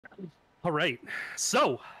All right,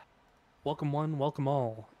 so welcome one, welcome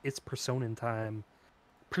all. It's Personin time.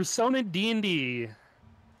 Persona D&D.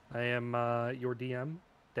 I am your DM,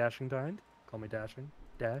 Dashing Kind. Call me Dashing,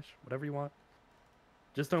 Dash, whatever you want.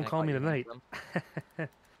 Just don't Can I call me you tonight. Handsome?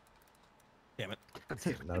 Damn it.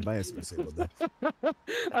 Not biased per se, but that.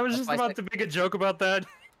 I was That's just why I about said- to make a joke about that.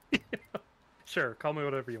 Sure, call me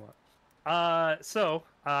whatever you want. So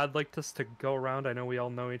I'd like us to go around. I know we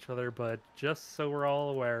all know each other, but just so we're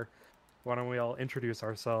all aware, why don't we all introduce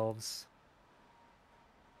ourselves?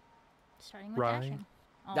 Starting with Ryan? dashing.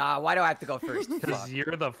 Oh. Nah, why do I have to go first? Because Fuck.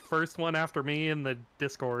 you're the first one after me in the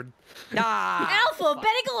Discord. Nah.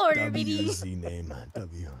 Alphabetical order, W baby. Z name.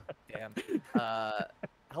 W. Damn.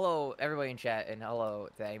 Hello, everybody in chat, and hello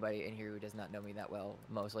to anybody in here who does not know me that well.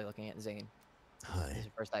 Mostly looking at Zane. This Hi. is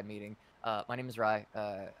your first time meeting. My name is Rai.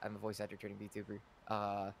 I'm a voice actor turning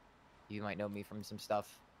VTuber. You might know me from some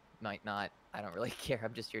stuff. Might not. I don't really care.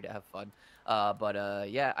 I'm just here to have fun.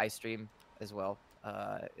 Yeah, I stream as well.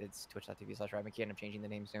 It's twitch.tv/RaiMcKeon. I'm changing the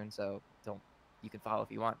name soon, so you can follow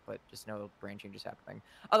if you want, but just know brand change is happening.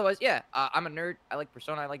 Otherwise, yeah, I'm a nerd. I like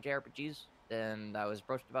Persona. I like JRPGs, and I was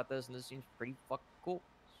approached about this, and this seems pretty fucking cool,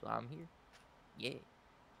 so I'm here. Yeah.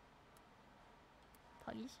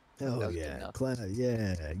 Puggies. Oh was good yeah, enough.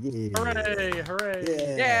 yeah. Hooray! Hooray!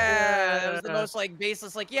 Yeah. Yeah, that was the most like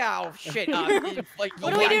baseless. Like, yeah, oh shit. Like,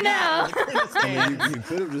 What do we do now? I mean, you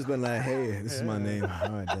could have just been like, "Hey, this is my name." All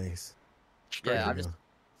right, thanks. Yeah, There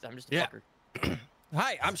I'm just a Yeah. fucker.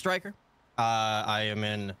 Hi, I'm Striker. I am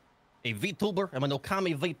a VTuber. I'm an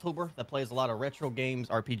Okami VTuber that plays a lot of retro games,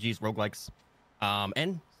 RPGs, roguelikes,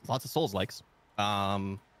 and lots of Souls-likes.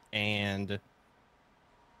 And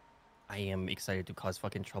I am excited to cause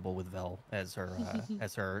fucking trouble with Vel as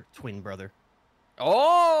her twin brother.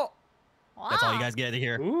 Oh, That's all you Wow. guys get to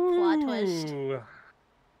hear. Ooh. twist.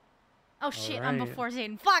 Oh shit, I'm Alright. before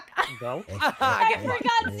Zane. Fuck! Well, I I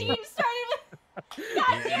forgot Zane started with.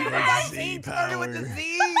 God damn it! Yeah, Z Zane started with the power.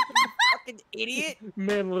 Z. You fucking idiot.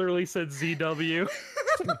 man literally said ZW.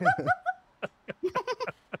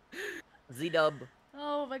 Z-dub.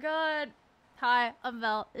 Oh my god. Hi, I'm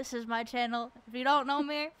Vel. This is my channel. If you don't know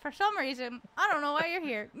me, for some reason, I don't know why you're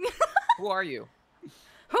here. Who are you?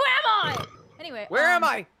 Who am I? Anyway, Where am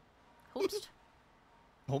I? Hoomst?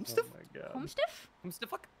 Home Oh stuff? my god. Homestiff? Who's the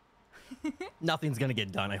fuck? Nothing's gonna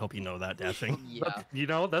get done. I hope you know that, Dashing. Yeah. You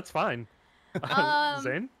know, that's fine.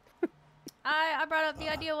 Zane? I brought up the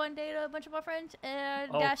idea one day to a bunch of my friends,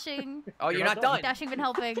 and Oh. Dashing, Oh, you're You're not not done. Dashing been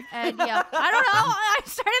helping, and yeah, I don't know. I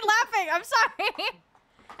started laughing. I'm sorry.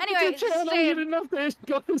 Anyway, Good channel, you Zane, didn't have to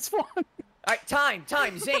go this far. All right, time.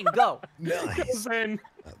 Zane, go. Nice. Zane.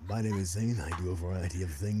 My name is Zane. I do a variety of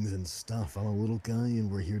things and stuff. I'm a little guy,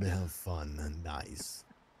 and we're here to have fun. And nice.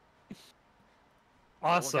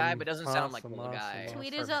 Awesome. guy, but doesn't sound like Awesome, little guy. awesome,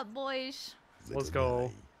 tweet awesome. is up, boys. Let's Little go.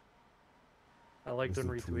 guy. I liked and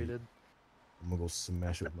What's the tweet? retweeted. I'm gonna go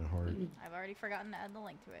smash it with my heart. I've already forgotten to add the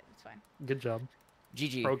link to it. It's fine. Good job.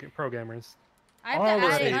 GG. Pro gamers. I have Oh, to add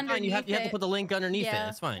right. it It's underneath Fine, you have to it. put the link underneath Yeah, it.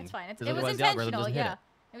 It's fine. It's fine. 'Cause It was otherwise the algorithm intentional. doesn't hit Yeah, it.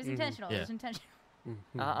 it was Mhm. intentional. It Yeah. was intentional.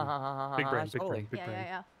 Big brain, big Totally. brain, big Yeah, brain. yeah,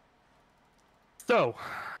 yeah. So,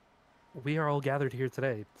 we are all gathered here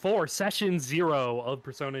today for session 0 of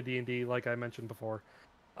Persona D&D, like I mentioned before.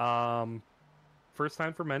 First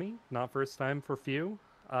time for many, not first time for few.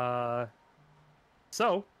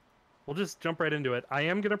 So, we'll just jump right into it. I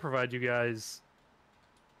am going to provide you guys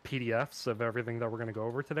PDFs of everything that we're going to go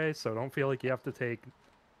over today, so don't feel like you have to take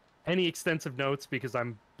any extensive notes because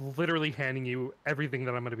I'm literally handing you everything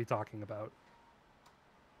that I'm going to be talking about.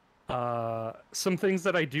 Some things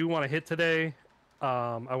that I do want to hit today.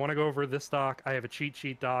 I want to go over this doc. I have a cheat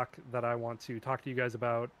sheet doc that I want to talk to you guys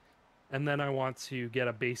about. And then I want to get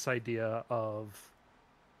a base idea of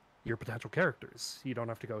your potential characters. You don't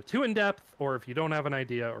have to go too in depth, or if you don't have an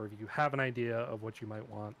idea, or if you have an idea of what you might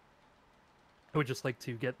want. I would just like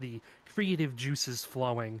to get the creative juices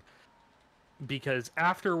flowing. Because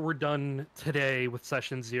after we're done today with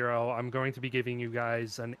session 0, I'm going to be giving you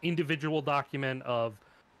guys an individual document of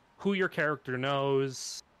who your character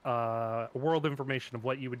knows, world information of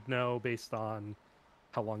what you would know based on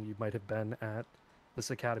how long you might have been at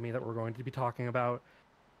this academy that we're going to be talking about,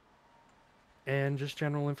 and just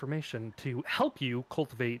general information to help you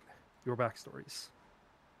cultivate your backstories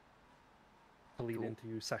to lead Cool.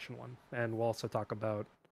 into session 1. And we'll also talk about,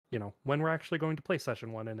 when we're actually going to play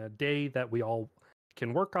session 1 and a day that we all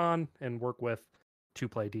can work on and work with to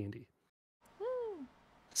play D&D. Woo.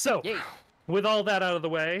 So, Yay. with all that out of the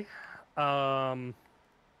way,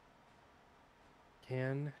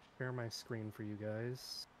 can share my screen for you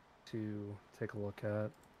guys to take a look at.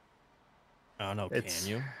 Oh no, It's- can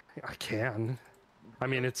you? I can. I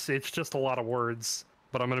mean, it's just a lot of words,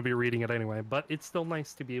 but I'm going to be reading it anyway. But it's still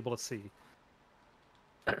nice to be able to see.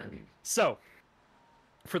 So,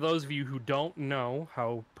 for those of you who don't know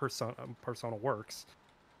how Persona works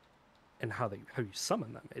and how you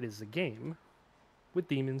summon them, it is a game with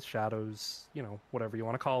demons, shadows, whatever you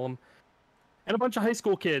want to call them, and a bunch of high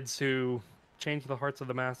school kids who change the hearts of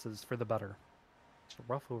the masses for the better. It's a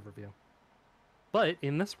rough overview. But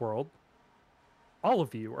in this world, all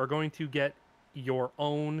of you are going to get your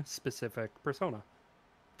own specific persona.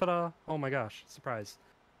 Ta-da! Oh my gosh, surprise.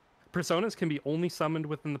 Personas can be only summoned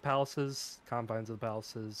within the palaces, confines of the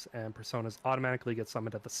palaces, and personas automatically get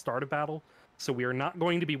summoned at the start of battle. So we are not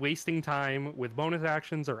going to be wasting time with bonus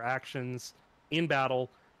actions or actions in battle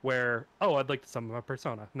where, oh, I'd like to summon my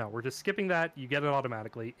persona. No, we're just skipping that. You get it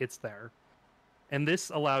automatically. It's there. And this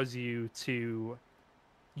allows you to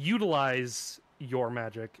utilize your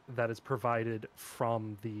magic that is provided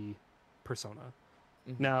from the persona.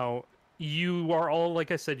 Mm-hmm. Now, you are all,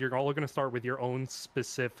 like I said, you're all going to start with your own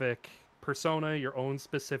specific persona, your own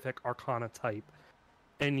specific arcana type.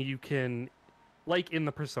 And you can, like in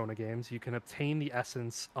the Persona games, you can obtain the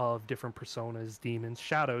essence of different personas, demons,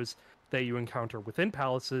 shadows that you encounter within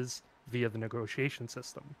palaces via the negotiation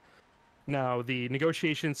system. Now, the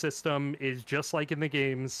negotiation system is just like in the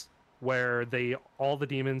games, where all the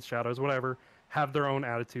demons, shadows, whatever, have their own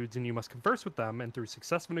attitudes, and you must converse with them, and through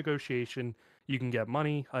successful negotiation, you can get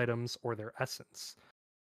money, items, or their essence.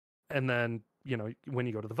 And then, when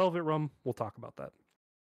you go to the Velvet Room, we'll talk about that.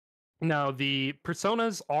 Now, the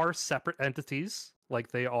personas are separate entities, like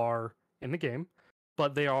they are in the game,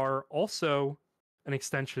 but they are also an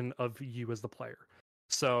extension of you as the player.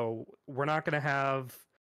 So we're not going to have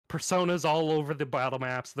personas all over the battle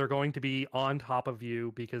maps. They're going to be on top of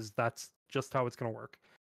you because that's just how it's going to work.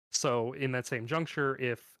 So in that same juncture,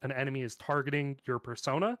 if an enemy is targeting your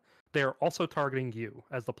persona, they're also targeting you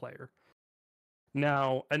as the player.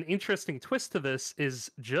 Now, an interesting twist to this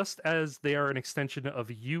is just as they are an extension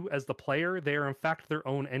of you as the player, they are in fact their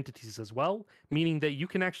own entities as well, meaning that you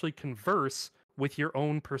can actually converse with your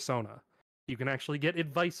own persona. You can actually get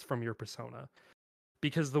advice from your persona.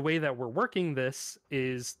 Because the way that we're working this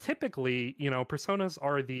is typically, personas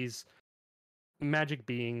are these magic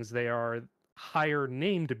beings. They are higher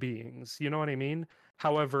named beings. You know what I mean?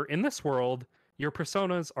 However, in this world, your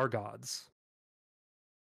personas are gods.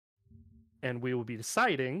 And we will be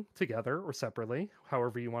deciding together or separately,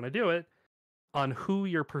 however you want to do it, on who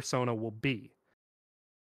your persona will be.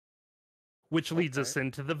 Which leads us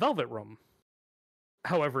into the Velvet Room.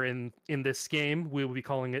 However, in this game, we will be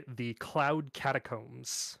calling it the Cloud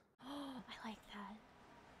Catacombs. I like that.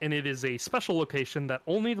 And it is a special location that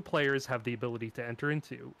only the players have the ability to enter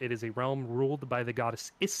into. It is a realm ruled by the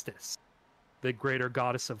goddess Istis, the greater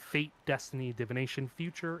goddess of fate, destiny, divination,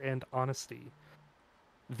 future, and honesty.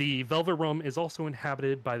 The Velvet Room is also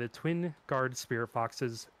inhabited by the twin guard spirit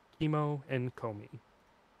foxes, Kimo and Komi.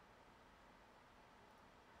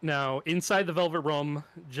 Now, inside the Velvet Room,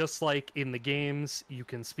 just like in the games, you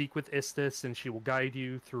can speak with Istis and she will guide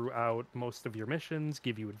you throughout most of your missions,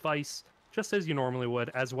 give you advice, just as you normally would,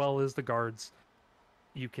 as well as the guards.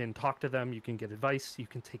 You can talk to them, you can get advice, you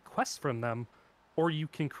can take quests from them, or you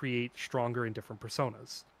can create stronger and different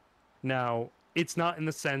personas. Now, it's not in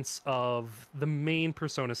the sense of the main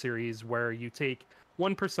Persona series where you take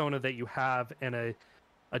one persona that you have and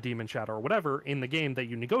a demon shadow or whatever in the game that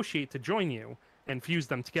you negotiate to join you and fuse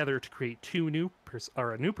them together to create a new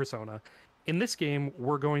persona. In this game,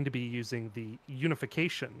 we're going to be using the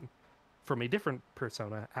unification from a different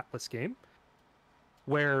Persona Atlas game,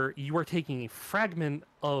 where you are taking a fragment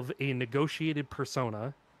of a negotiated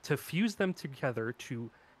persona to fuse them together to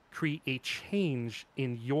create a change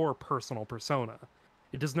in your personal persona.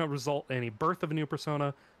 It does not result in a birth of a new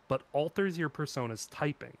persona, but alters your persona's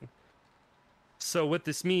typing. So what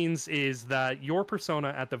this means is that your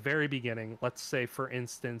persona at the very beginning, let's say for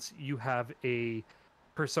instance, you have a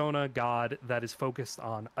persona god that is focused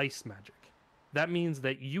on ice magic. That means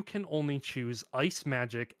that you can only choose ice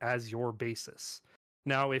magic as your basis.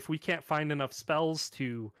 Now, if we can't find enough spells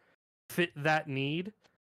to fit that need,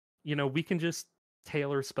 we can just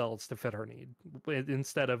tailor spells to fit our need.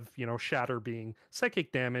 Instead of, shatter being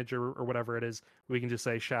psychic damage or whatever it is, we can just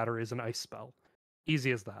say shatter is an ice spell.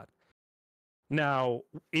 Easy as that. Now,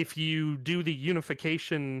 if you do the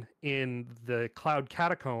unification in the Cloud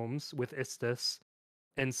Catacombs with Istis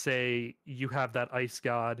and say you have that ice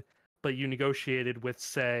god, but you negotiated with,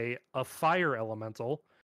 say, a fire elemental,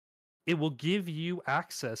 it will give you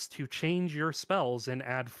access to change your spells and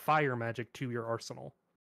add fire magic to your arsenal.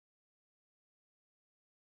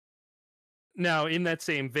 Now, in that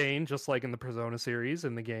same vein, just like in the Persona series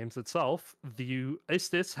and the games itself, the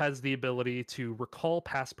Istis has the ability to recall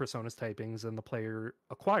past Persona's typings and the player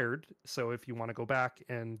acquired. So if you want to go back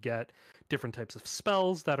and get different types of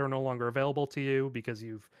spells that are no longer available to you because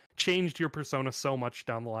you've changed your Persona so much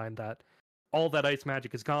down the line that all that ice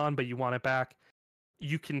magic is gone, but you want it back,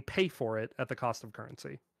 you can pay for it at the cost of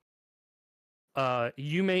currency.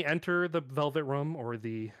 You may enter the Velvet Room or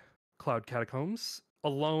the Cloud Catacombs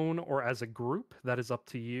alone or as a group. That is up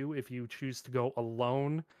to you. If you choose to go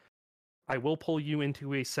alone, I will pull you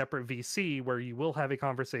into a separate VC where you will have a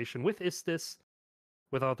conversation with Istis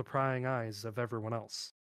without the prying eyes of everyone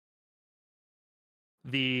else.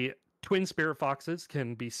 The twin spirit foxes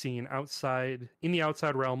can be seen outside in the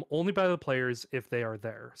outside realm only by the players if they are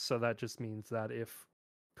there. So that just means that if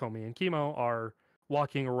Komi and Kimo are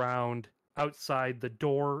walking around outside the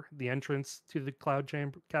door, the entrance to the Cloud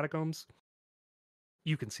Chamber Catacombs,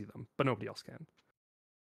 you can see them, but nobody else can.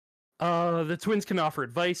 The twins can offer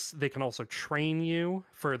advice. They can also train you,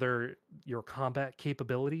 further your combat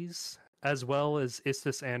capabilities, as well as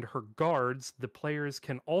Istis and her guards. The players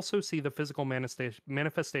can also see the physical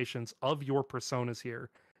manifestations of your personas here,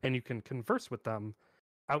 and you can converse with them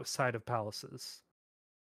outside of palaces.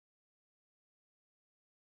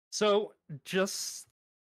 So, just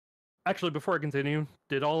actually, before I continue,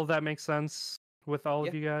 did all of that make sense with all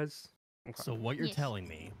of you guys? Okay. So what you're Yes. telling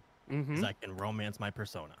me is I can romance my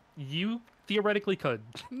persona. You theoretically could,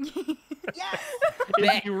 Yes.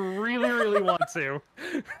 if you really, really want to.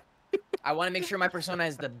 I want to make sure my persona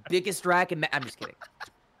has the biggest rack. And I'm just kidding.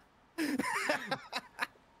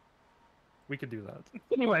 We could do that.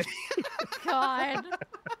 Anyway, God.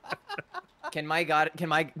 Can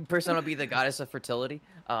my persona be the goddess of fertility?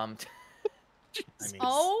 I mean,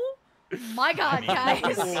 Oh my God, mean- guys.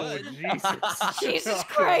 oh, Jesus. Jesus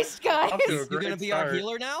Christ, guys. Off to a you're gonna great be our start.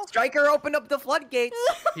 healer now. Striker opened up the floodgates.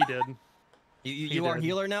 He did. You are did.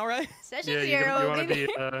 healer now, right? Session Yeah, zero, you want to baby.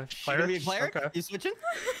 be You're cleric? gonna be a cleric? Okay. You switching?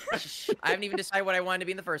 I haven't even decided what I wanted to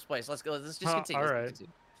be in the first place. Let's go. Let's just continue. all Let's right.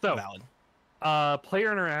 continue. So, Valid.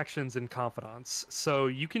 player interactions and confidants. So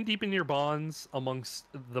you can deepen your bonds amongst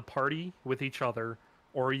the party with each other,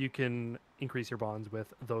 or you can increase your bonds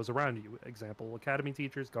with those around you. Example, academy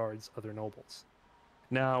teachers, guards, other nobles.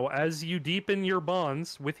 Now, as you deepen your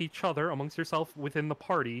bonds with each other amongst yourself within the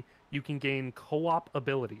party, you can gain co-op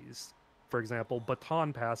abilities. For example,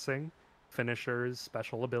 baton passing, finishers,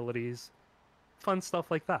 special abilities, fun stuff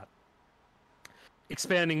like that.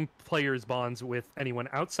 Expanding players' bonds with anyone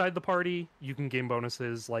outside the party, you can gain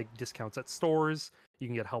bonuses like discounts at stores, you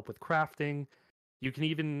can get help with crafting, you can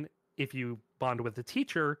even, if you bond with the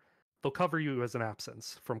teacher, they'll cover you as an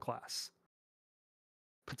absence from class.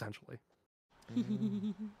 Potentially.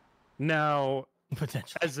 Now,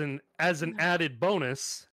 Potential. as an added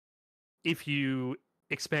bonus, if you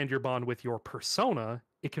expand your bond with your persona,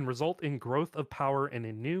 it can result in growth of power and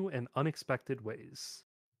in new and unexpected ways.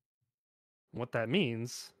 What that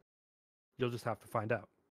means, you'll just have to find out.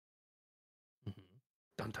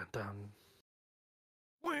 Dun dun dun.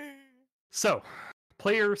 So,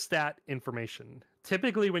 player stat information.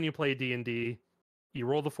 Typically when you play D&D, you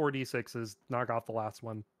roll the 4d6s, knock off the last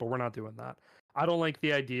one, but we're not doing that. I don't like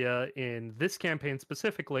the idea in this campaign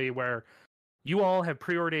specifically where you all have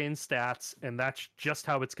preordained stats and that's just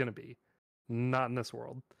how it's going to be. Not in this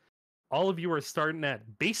world. All of you are starting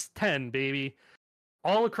at base 10, baby.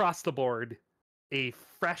 All across the board, a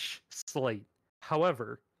fresh slate.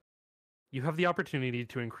 However, you have the opportunity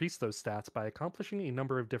to increase those stats by accomplishing a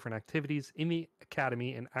number of different activities in the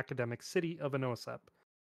academy and academic city of Anosep.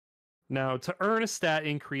 Now, to earn a stat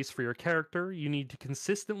increase for your character, you need to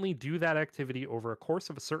consistently do that activity over a course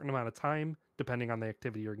of a certain amount of time, depending on the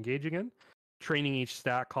activity you're engaging in. Training each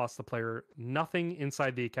stat costs the player nothing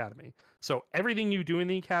inside the academy. So everything you do in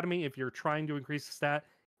the academy, if you're trying to increase the stat,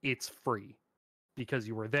 it's free. Because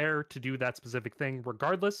you were there to do that specific thing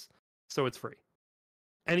regardless, so it's free.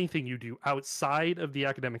 Anything you do outside of the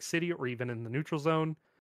academic city or even in the neutral zone,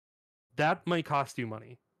 that might cost you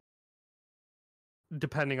money.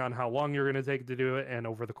 Depending on how long you're going to take to do it and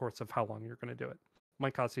over the course of how long you're going to do it.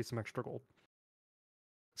 Might cost you some extra gold.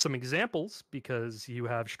 Some examples, because you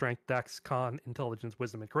have strength, dex, con, intelligence,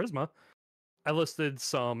 wisdom, and charisma. I listed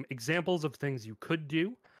some examples of things you could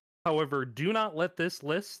do. However, do not let this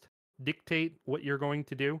list dictate what you're going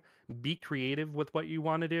to do. Be creative with what you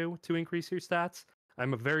want to do to increase your stats.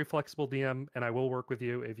 I'm a very flexible DM, and I will work with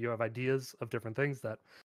you if you have ideas of different things that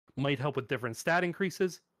might help with different stat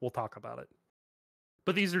increases. We'll talk about it.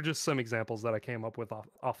 But these are just some examples that I came up with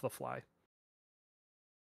off the fly.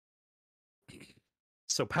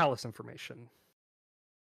 So, palace information.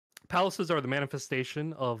 Palaces are the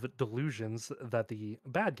manifestation of delusions that the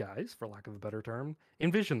bad guys, for lack of a better term,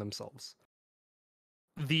 envision themselves.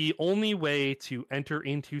 The only way to enter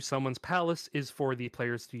into someone's palace is for the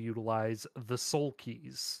players to utilize the soul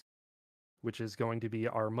keys, which is going to be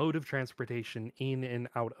our mode of transportation in and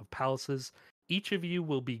out of palaces. Each of you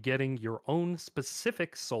will be getting your own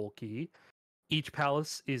specific soul key. Each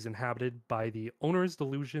palace is inhabited by the owner's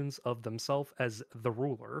delusions of themselves as the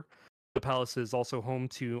ruler. The palace is also home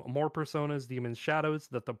to more personas, demons, shadows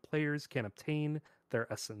that the players can obtain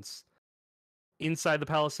their essence. Inside the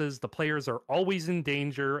palaces, the players are always in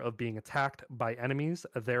danger of being attacked by enemies.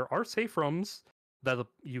 There are safe rooms that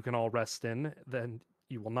you can all rest in, then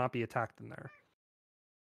you will not be attacked in there.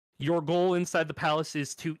 Your goal inside the palace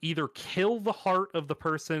is to either kill the heart of the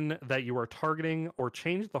person that you are targeting or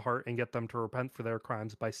change the heart and get them to repent for their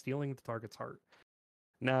crimes by stealing the target's heart.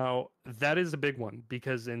 Now, that is a big one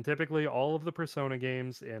because in typically all of the Persona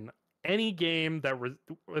games, in any game that was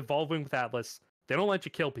evolving with Atlas, they don't let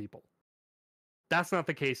you kill people. That's not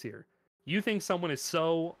the case here. You think someone is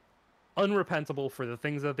so unrepentable for the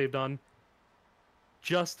things that they've done,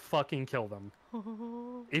 just fucking kill them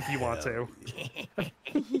if you want to.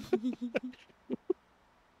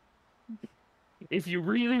 If you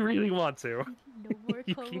really, really want to, No more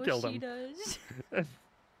you can kill them. Kawashidas.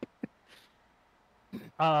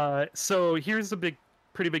 So here's a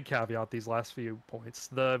pretty big caveat, these last few points.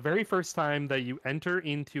 The very first time that you enter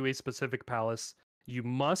into a specific palace, you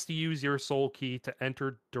must use your soul key to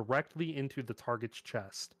enter directly into the target's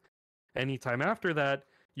chest. Anytime after that,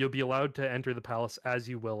 you'll be allowed to enter the palace as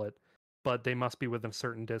you will it, but they must be within a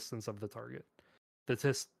certain distance of the target.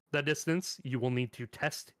 That distance you will need to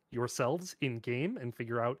test yourselves in game and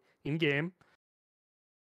figure out in game.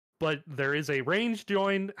 But there is a range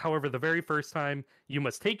joined. However, the very first time, you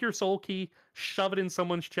must take your soul key, shove it in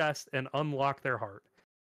someone's chest, and unlock their heart.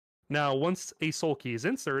 Now, once a soul key is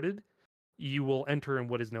inserted, you will enter in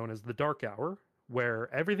what is known as the Dark Hour, where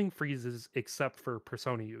everything freezes except for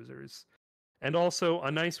Persona users. And also,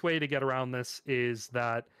 a nice way to get around this is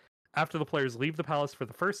that after the players leave the palace for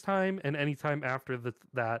the first time, and any time after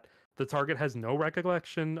that, the target has no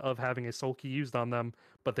recollection of having a soul key used on them,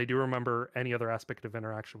 but they do remember any other aspect of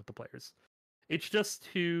interaction with the players. It's just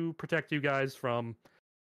to protect you guys from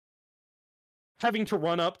having to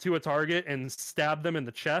run up to a target and stab them in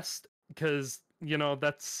the chest, because, you know,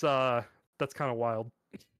 that's kind of wild.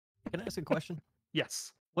 Can I ask a question?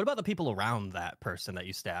 Yes. What about the people around that person that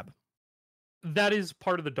you stab? That is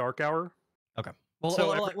part of the Dark Hour. Okay. Well,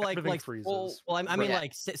 So everything freezes. Well, I mean, Yeah.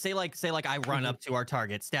 like, say I run up to our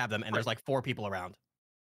target, stab them, and there's like 4 people around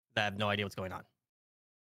that have no idea what's going on.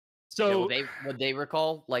 So would they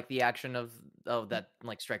recall like the action of that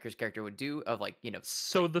like Striker's character would do of like, you know,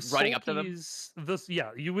 So like, the running up to them?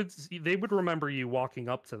 they would remember you walking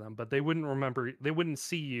up to them, but they wouldn't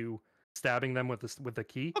see you stabbing them with the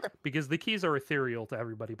key. Okay. Because the keys are ethereal to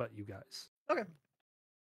everybody but you guys. Okay.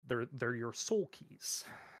 They're your soul keys.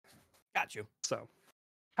 Got you. So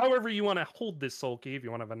however you want to hold this soul key, if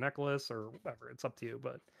you want to have a necklace or whatever, it's up to you,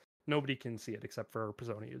 but nobody can see it except for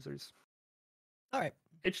Persona users. All right.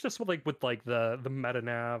 It's just with the meta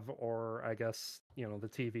nav, or I guess, you know, the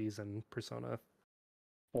TVs and Persona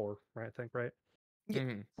 4, right? I think, right?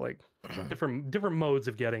 Mhm. Like different modes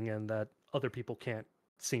of getting in that other people can't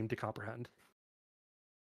seem to comprehend.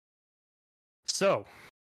 So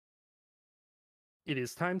it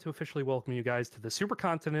is time to officially welcome you guys to the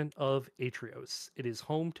supercontinent of Atrios. It is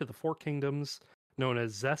home to the 4 kingdoms known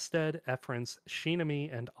as Zested, Ephraim,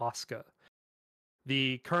 Shinami, and Osca.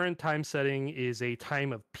 The current time setting is a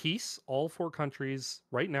time of peace. All 4 countries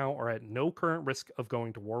right now are at no current risk of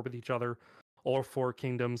going to war with each other. All 4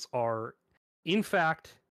 kingdoms are, in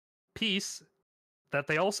fact, peace that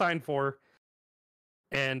they all signed for,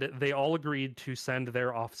 and they all agreed to send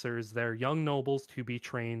their officers, their young nobles, to be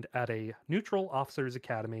trained at a neutral officers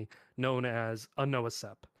academy known as a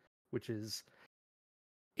NOACEP, which is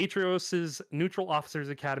Atrios' neutral officers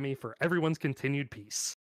academy for everyone's continued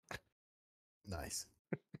peace. Nice.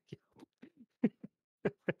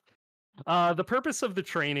 The purpose of the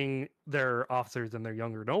training their officers and their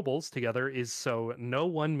younger nobles together is so no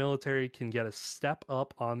one military can get a step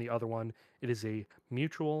up on the other one. It is a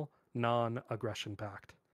mutual non-aggression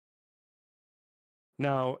pact.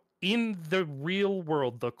 Now, in the real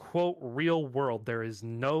world, the quote real world, there is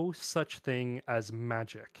no such thing as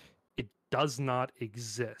magic. It does not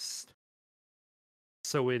exist.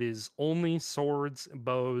 So it is only swords,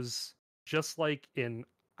 bows, just like in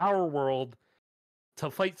our world. To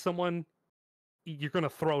fight someone, you're going to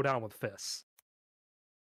throw down with fists.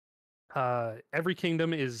 Every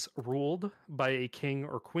kingdom is ruled by a king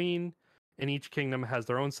or queen, and each kingdom has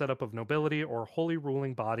their own setup of nobility or holy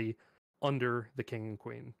ruling body under the king and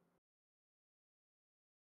queen.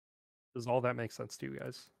 Does all that make sense to you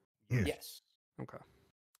guys? Yes. Yes. Okay.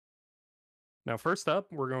 Now, first up,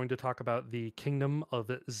 we're going to talk about the Kingdom of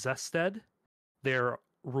Zested. They're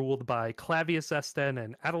ruled by Clavius Zested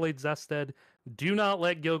and Adelaide Zested. Do not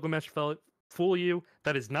let Gilgamesh fool you.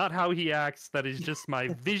 That is not how he acts. That is just my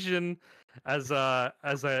vision as a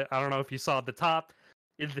I don't know if you saw at the top.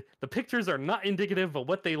 The pictures are not indicative of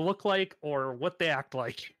what they look like or what they act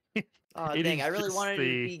like. Oh It dang! is I really just wanted him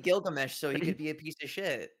the- to be Gilgamesh so he could be a piece of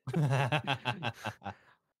shit.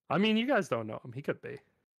 I mean, you guys don't know him. He could be.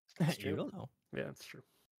 You don't know. Yeah, it's true.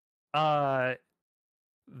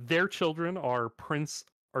 Their children are Prince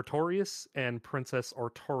Artorius and Princess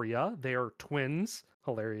Artoria. They are twins,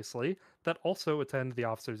 hilariously, that also attend the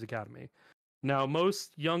Officers Academy. Now,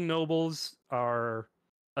 most young nobles are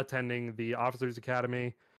attending the Officers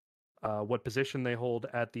Academy. What position they hold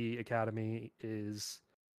at the academy is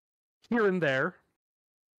here and there.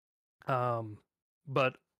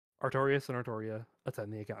 But Artorius and Artoria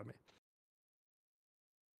attend the academy.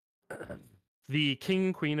 The king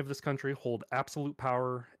and queen of this country hold absolute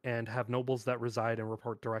power and have nobles that reside and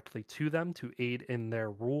report directly to them to aid in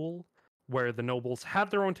their rule, where the nobles have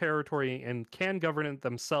their own territory and can govern it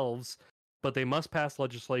themselves, but they must pass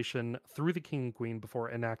legislation through the king and queen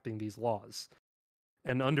before enacting these laws.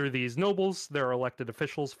 And under these nobles, there are elected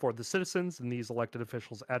officials for the citizens, and these elected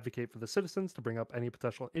officials advocate for the citizens to bring up any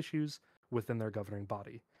potential issues within their governing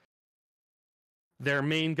body. Their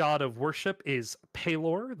main god of worship is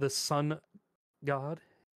Pelor, the sun god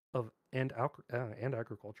of and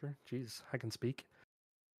agriculture. Jeez, I can speak.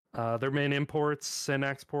 Their main imports and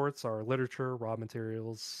exports are literature, raw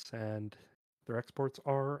materials, and their exports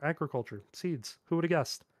are agriculture, seeds. Who would have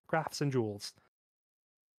guessed? Crafts and jewels.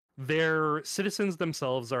 Their citizens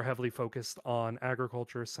themselves are heavily focused on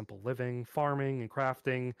agriculture, simple living, farming, and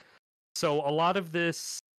crafting. So a lot of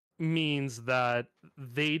this means that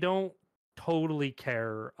they don't totally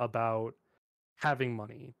care about having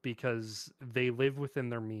money because they live within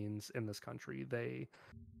their means in this country. They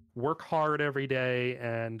work hard every day,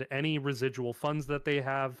 and any residual funds that they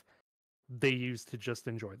have, they use to just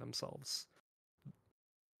enjoy themselves.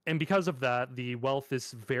 And because of that, the wealth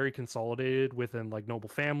is very consolidated within like noble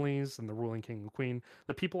families and the ruling king and queen.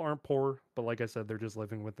 The people aren't poor, but like I said, they're just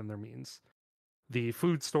living within their means. The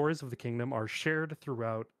food stores of the kingdom are shared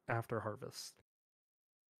throughout after harvest.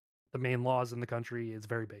 The main laws in the country is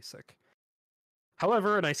very basic.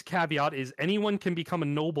 However, a nice caveat is anyone can become a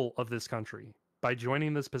noble of this country by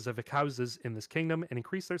joining the specific houses in this kingdom and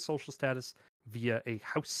increase their social status via a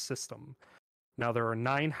house system. Now, there are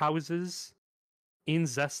 9 houses in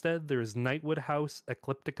Zested. There is Nightwood House,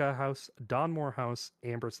 Ecliptica House, Donmore House,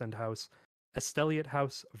 Ambersend House, Esteliot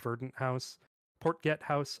House, Verdant House, Portget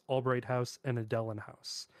House, Albright House, and Adelin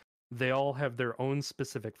House. They all have their own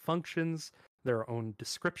specific functions, their own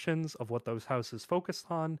descriptions of what those houses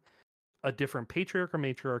focused on, a different patriarch or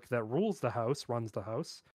matriarch that rules the house, runs the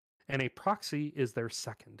house, and a proxy is their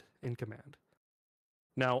second in command.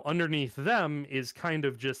 Now, underneath them is kind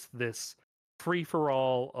of just this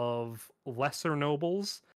free-for-all of lesser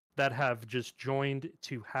nobles that have just joined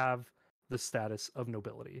to have the status of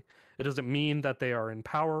nobility. It doesn't mean that they are in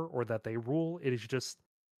power or that they rule. It is just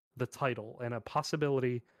the title and a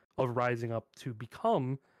possibility of rising up to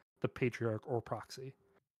become the patriarch or proxy.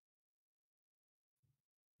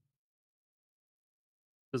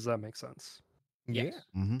 Does that make sense? Yeah.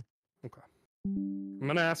 Mm-hmm. Okay. I'm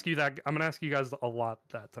gonna ask you guys a lot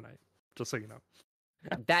that tonight, just so you know.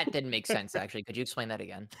 That didn't make sense, actually. Could you explain that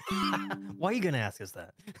again? Why are you gonna ask us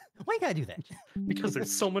that? Why you gotta do that? Because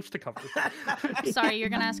there's so much to cover. Sorry, you're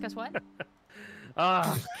gonna ask us what?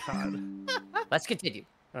 Ah, God. Let's continue.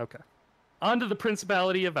 Okay. On to the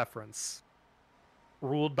Principality of Efrance.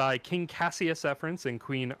 Ruled by King Cassius Efrance and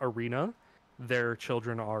Queen Arena. Their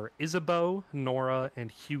children are Isabeau, Nora,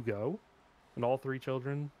 and Hugo. And all 3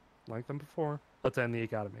 children, like them before, attend the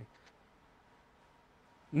academy.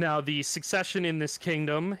 Now, the succession in this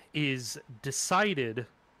kingdom is decided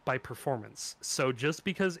by performance. So just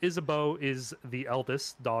because Isabeau is the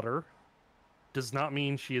eldest daughter does not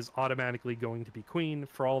mean she is automatically going to be queen.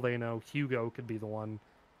 For all they know, Hugo could be the one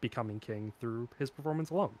becoming king through his performance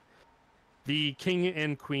alone. The king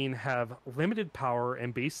and queen have limited power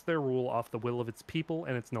and base their rule off the will of its people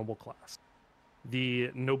and its noble class. The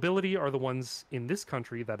nobility are the ones in this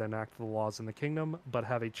country that enact the laws in the kingdom, but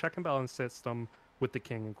have a check and balance system with the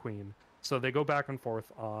king and queen. So they go back and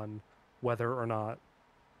forth on whether or not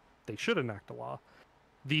they should enact a law.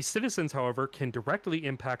 The citizens, however, can directly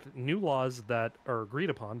impact new laws that are agreed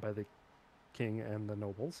upon by the king and the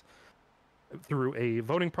nobles. through a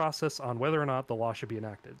voting process on whether or not the law should be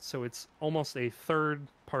enacted. So it's almost a third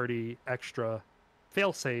party extra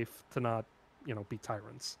failsafe to not, be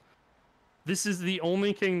tyrants. This is the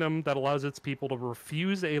only kingdom that allows its people to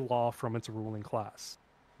refuse a law from its ruling class.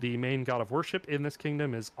 The main god of worship in this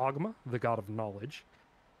kingdom is Ogma, the god of knowledge.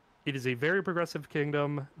 It is a very progressive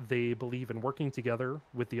kingdom. They believe in working together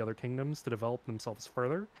with the other kingdoms to develop themselves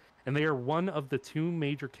further, and they are one of the two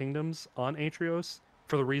major kingdoms on Atrios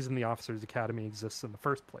for the reason the Officers Academy exists in the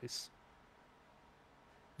first place.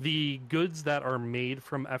 The goods that are made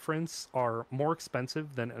from Efference are more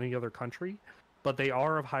expensive than any other country, but they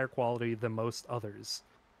are of higher quality than most others.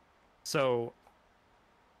 So,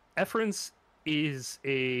 Efference is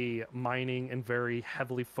a mining and very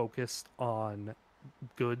heavily focused on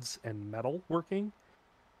goods and metal working.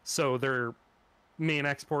 So their main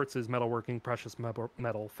exports is metalworking, precious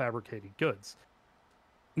metal, fabricated goods.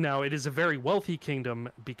 Now, it is a very wealthy kingdom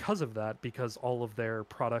because of that, because all of their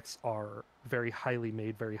products are very highly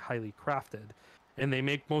made, very highly crafted, and they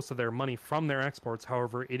make most of their money from their exports.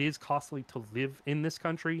 However, it is costly to live in this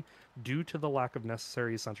country due to the lack of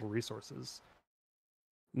necessary essential resources.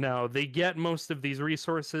 Now, they get most of these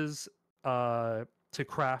resources to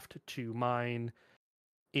craft, to mine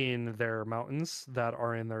in their mountains that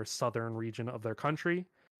are in their southern region of their country.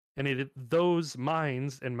 And those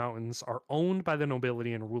mines and mountains are owned by the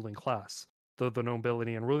nobility and ruling class. Though the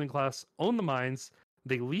nobility and ruling class own the mines,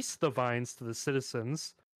 they lease the vines to the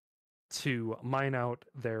citizens to mine out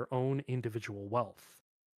their own individual wealth.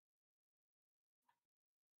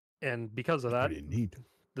 And because of that, Pretty neat.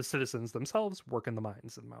 the citizens themselves work in the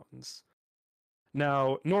mines and mountains.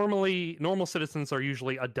 Now, normal citizens are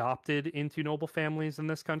usually adopted into noble families in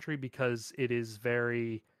this country because it is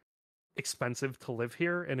very expensive to live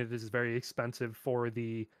here, and it is very expensive for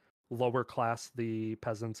the lower class, the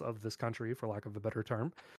peasants of this country, for lack of a better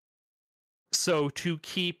term. So to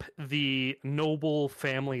keep the noble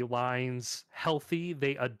family lines healthy,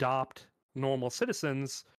 they adopt normal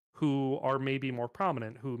citizens who are maybe more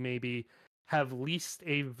prominent, who maybe have leased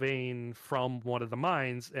a vein from one of the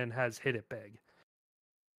mines and has hit it big.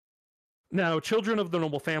 Now, children of the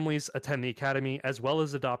noble families attend the academy, as well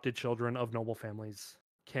as adopted children of noble families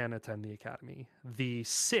can attend the academy. The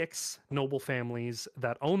 6 noble families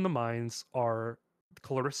that own the mines are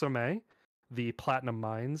Clarissa May, the platinum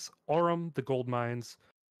mines, Aurum, the gold mines,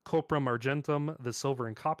 Coprum Argentum, the silver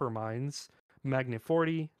and copper mines,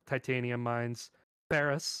 Magniforti, titanium mines,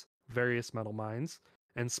 Paris, various metal mines,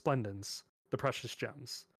 and Splendens, the precious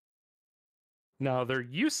gems. Now, there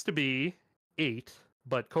used to be 8,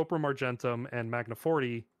 but Coprum Argentum and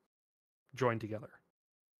Magniforti joined together.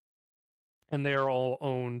 And they are all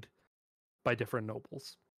owned by different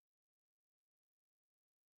nobles.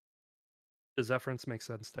 Does Efference make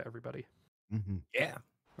sense to everybody? Mm-hmm. Yeah.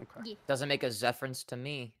 Okay. Doesn't make a Zephrance to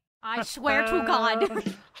me. I swear to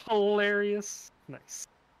God. Hilarious. Nice.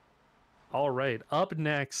 All right. Up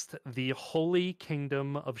next, the Holy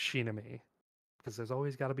Kingdom of Shinami. Because there's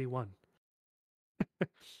always got to be one.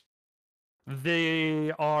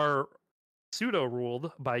 They are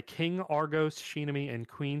pseudo-ruled by King Argos Shinami and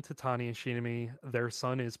Queen Titania Shinami. Their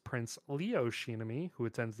son is Prince Leo Shinami, who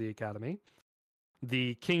attends the academy.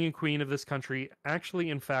 The king and queen of this country actually,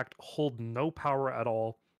 in fact, hold no power at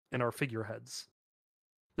all and are figureheads.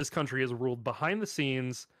 This country is ruled behind the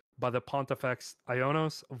scenes by the Pontifex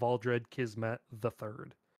Ionos Valdred Kismet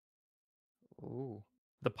III. Ooh.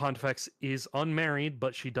 The Pontifex is unmarried,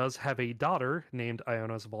 but she does have a daughter named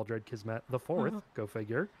Ionos Valdred Kismet IV, go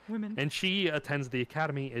figure. Women. And she attends the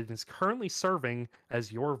academy and is currently serving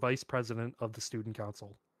as your vice president of the student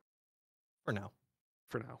council. For now.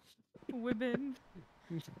 For now. Women.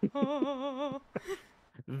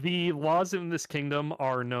 The laws in this kingdom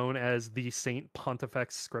are known as the Saint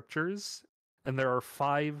Pontifex Scriptures, and there are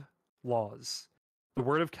 5 laws. The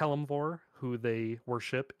word of Kelemvor, who they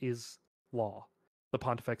worship, is law. The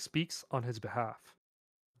Pontifex speaks on his behalf.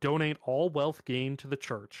 Donate all wealth gained to the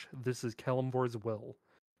church. This is Kelemvor's will.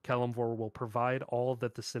 Kelemvor will provide all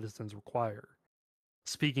that the citizens require.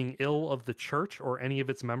 Speaking ill of the church or any of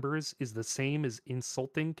its members is the same as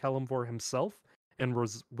insulting Kelemvor himself and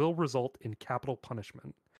will result in capital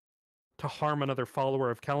punishment. To harm another follower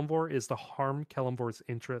of Kelemvor is to harm Kelemvor's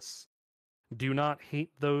interests. Do not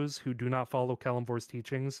hate those who do not follow Kelemvor's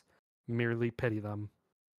teachings, merely pity them.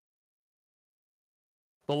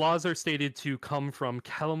 The laws are stated to come from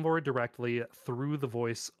Kelemvor directly through the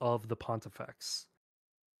voice of the Pontifex.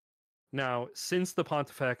 Now, since the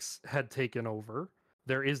Pontifex had taken over,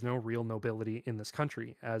 there is no real nobility in this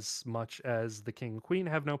country, as much as the king and queen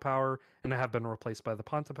have no power and have been replaced by the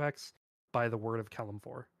Pontifex by the word of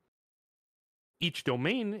Kelemvor. Each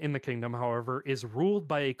domain in the kingdom, however, is ruled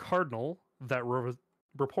by a cardinal that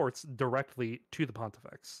reports directly to the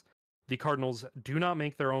pontifex. The cardinals do not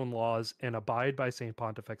make their own laws and abide by St.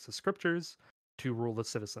 Pontifex's scriptures to rule the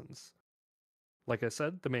citizens. Like I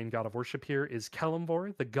said, the main god of worship here is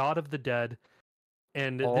Kelemvor, the god of the dead,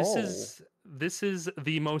 and this is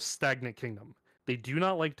the most stagnant kingdom. They do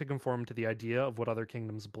not like to conform to the idea of what other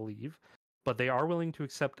kingdoms believe, but they are willing to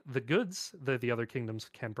accept the goods that the other kingdoms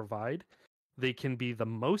can provide. They can be the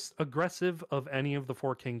most aggressive of any of the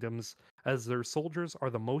four kingdoms, as their soldiers are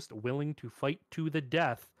the most willing to fight to the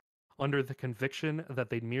death under the conviction that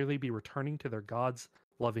they'd merely be returning to their god's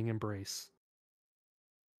loving embrace.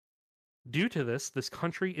 Due to this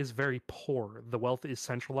country is very poor. The wealth is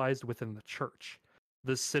centralized within the church.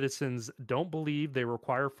 The citizens don't believe they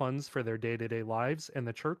require funds for their day-to-day lives, and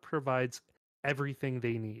the church provides everything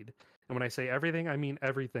they need. And when I say everything, I mean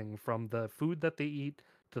everything from the food that they eat,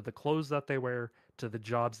 to the clothes that they wear, to the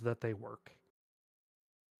jobs that they work.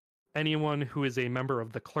 Anyone who is a member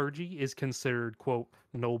of the clergy is considered, quote,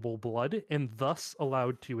 noble blood, and thus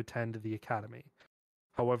allowed to attend the academy.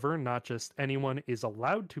 However, not just anyone is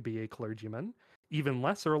allowed to be a clergyman, even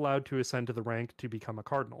less are allowed to ascend to the rank to become a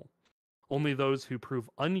cardinal. Only those who prove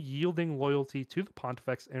unyielding loyalty to the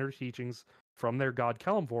pontifex and her teachings from their god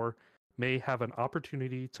Kelemvor may have an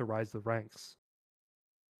opportunity to rise the ranks.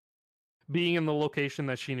 Being in the location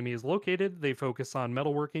that Shinami is located, they focus on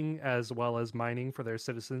metalworking as well as mining for their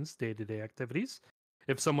citizens' day-to-day activities.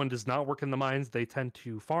 If someone does not work in the mines, they tend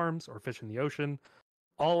to farms or fish in the ocean.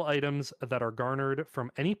 All items that are garnered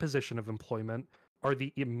from any position of employment are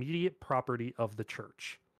the immediate property of the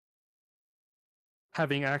church.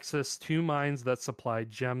 Having access to mines that supply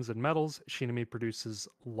gems and metals, Shinami produces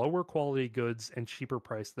lower quality goods and cheaper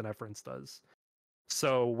price than Efference does.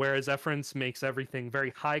 So whereas Efference makes everything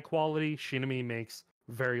very high quality, Shinami makes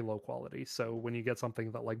very low quality. So when you get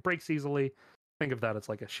something that like breaks easily, think of that as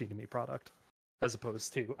like a Shinami product, as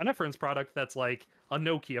opposed to an Efference product that's like a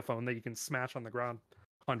Nokia phone that you can smash on the ground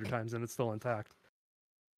 100 times and it's still intact.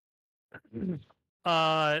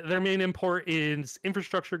 Their main import is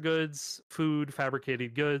infrastructure goods, food,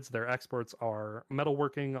 fabricated goods. Their exports are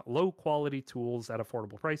metalworking, low quality tools at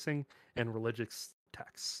affordable pricing, and religious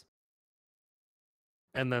texts.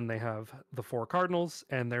 And then they have the four cardinals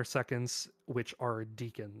and their seconds, which are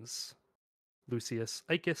deacons. Lucius,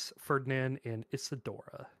 Icus, Ferdinand, and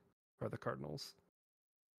Isidora are the cardinals.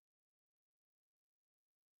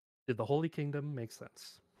 Did the Holy Kingdom make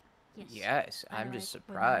sense? Yes, I I'm just like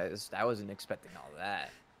surprised. I wasn't expecting all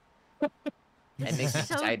that. It makes me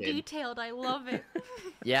so excited. detailed. I love it.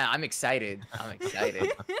 Yeah, I'm excited. I'm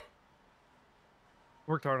excited.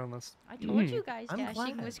 Worked hard on this. I told you guys I'm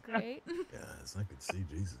dashing glad. was great. Yes, I could see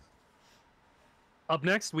Jesus. Up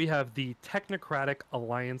next, we have the Technocratic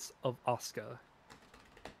Alliance of Osca.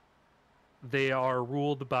 They are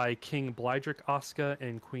ruled by King Blydric Osca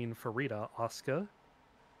and Queen Farida Osca.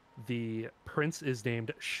 The prince is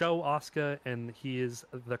named Sho Osca, and he is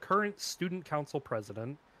the current student council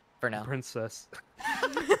president. For now. Princess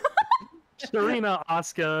Sharina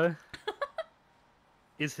Osca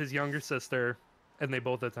is his younger sister, and they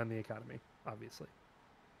both attend the academy, obviously.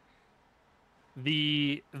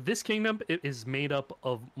 This kingdom is made up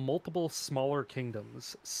of multiple smaller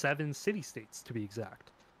kingdoms, 7 city-states to be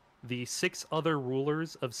exact. The 6 other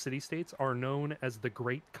rulers of city-states are known as the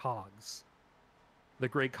Great Cogs. The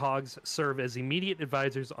Great Cogs serve as immediate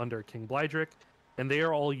advisors under King Blydric, and they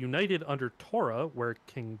are all united under Torah, where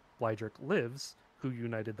King Blydric lives, who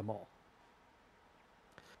united them all.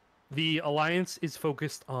 The alliance is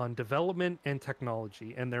focused on development and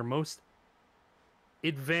technology, and their most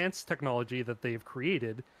advanced technology that they've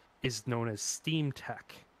created is known as steam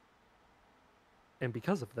tech. And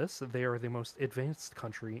because of this, they are the most advanced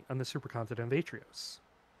country on the supercontinent of Atrios.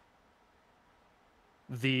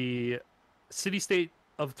 The city-state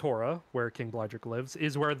of Torah, where King Blydric lives,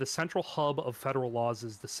 is where the central hub of federal laws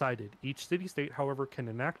is decided. Each city-state, however, can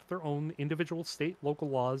enact their own individual state local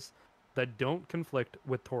laws that don't conflict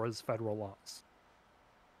with Torah's federal laws.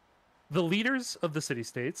 The leaders of the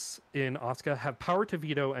city-states in Osca have power to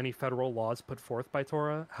veto any federal laws put forth by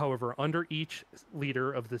Torah. However, under each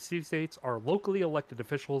leader of the city-states are locally elected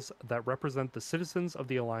officials that represent the citizens of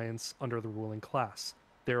the alliance under the ruling class.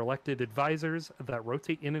 They're elected advisors that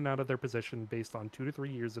rotate in and out of their position based on 2 to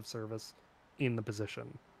 3 years of service in the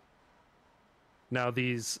position. Now,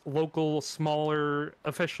 these local, smaller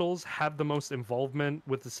officials have the most involvement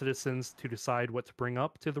with the citizens to decide what to bring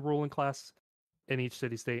up to the ruling class in each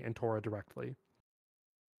city-state and Torah directly.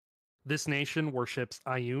 This nation worships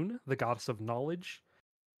Ayun, the goddess of knowledge,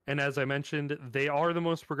 And as I mentioned, they are the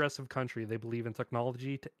most progressive country. They believe in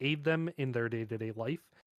technology to aid them in their day to day life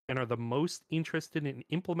and are the most interested in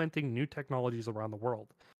implementing new technologies around the world.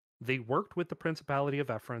 They worked with the Principality of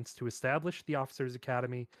Efrance to establish the Officers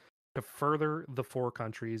Academy to further the four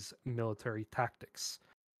countries' military tactics.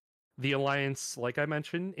 The Alliance, like I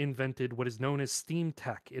mentioned, invented what is known as steam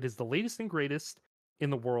tech. It is the latest and greatest in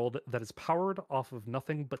the world that is powered off of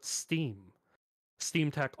nothing but steam.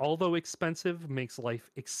 Steam tech, although expensive, makes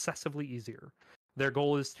life excessively easier. Their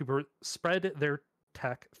goal is to spread their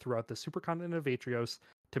tech throughout the supercontinent of Atrios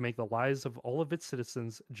to make the lives of all of its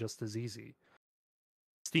citizens just as easy.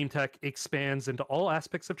 Steam tech expands into all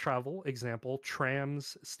aspects of travel, example,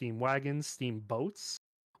 trams, steam wagons, steam boats,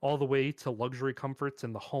 all the way to luxury comforts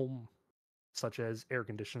in the home, such as air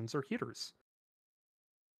conditioners or heaters.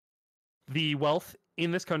 The wealth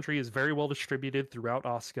in this country is very well distributed throughout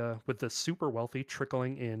Osca, with the super wealthy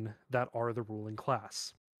trickling in that are the ruling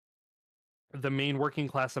class. The main working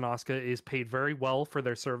class in Osca is paid very well for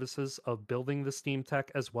their services of building the steam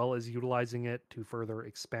tech as well as utilizing it to further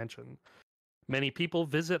expansion. Many people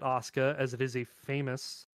visit Osca as it is a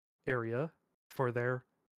famous area for their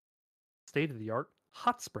state-of-the-art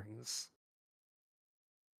hot springs.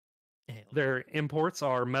 Their imports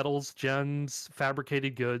are metals, gems,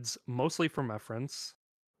 fabricated goods, mostly from Efrance.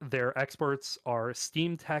 Their exports are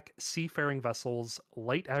steam tech, seafaring vessels,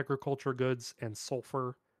 light agriculture goods, and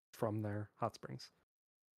sulfur from their hot springs.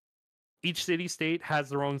 Each city-state has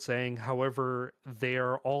their own saying, however, they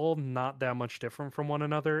are all not that much different from one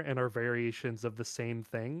another and are variations of the same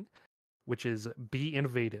thing, which is be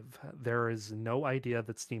innovative. There is no idea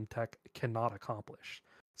that steam tech cannot accomplish.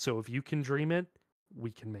 So if you can dream it,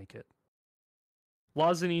 we can make it.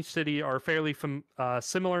 Laws in each city are fairly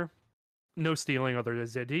similar. No stealing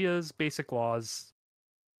others' ideas, basic laws.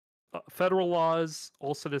 Federal laws,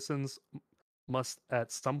 all citizens must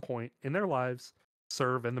at some point in their lives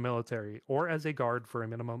serve in the military or as a guard for a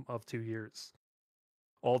minimum of 2 years.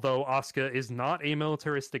 Although Osca is not a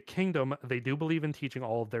militaristic kingdom, they do believe in teaching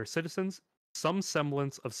all of their citizens some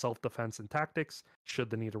semblance of self-defense and tactics should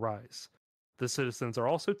the need arise. The citizens are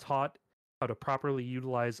also taught how to properly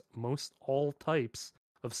utilize most all types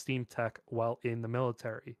of steam tech while in the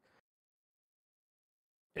military.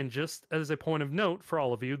 And just as a point of note for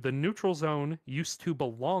all of you, the neutral zone used to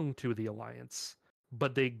belong to the Alliance,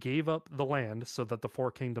 but they gave up the land so that the four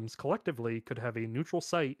kingdoms collectively could have a neutral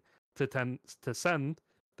site to send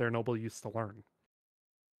their noble youths to learn.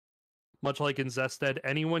 Much like in Zested,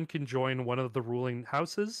 anyone can join one of the ruling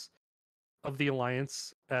houses of the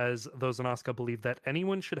Alliance, as those in Osca believe that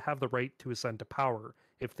anyone should have the right to ascend to power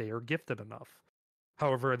if they are gifted enough.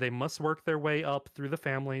 However, they must work their way up through the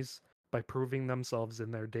families by proving themselves in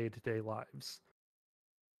their day-to-day lives.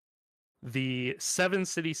 The 7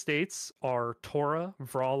 city-states are Tora,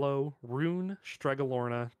 Vralo, Rune,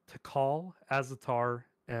 Stregalorna, Tikal, Azatar,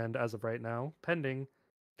 and as of right now, pending,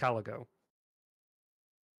 Caligo.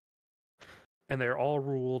 And they're all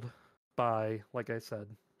ruled by, like I said,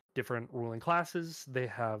 different ruling classes. They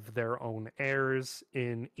have their own heirs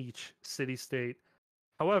in each city-state.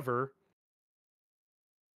 However,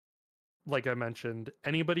 like I mentioned,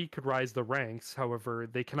 anybody could rise the ranks. However,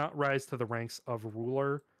 they cannot rise to the ranks of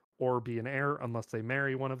ruler or be an heir unless they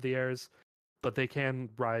marry one of the heirs, but they can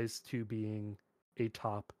rise to being a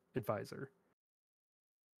top advisor.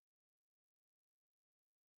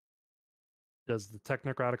 Does the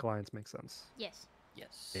Technocratic Alliance make sense? Yes.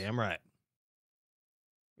 Yes. Damn right.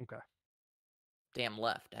 Okay. Damn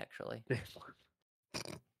left, actually.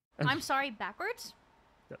 I'm sorry, backwards?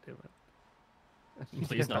 God damn it.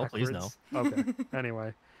 Please no, please no. Okay.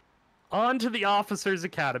 Anyway. On to the Officers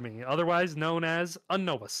Academy, otherwise known as a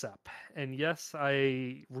NOACEP. And yes,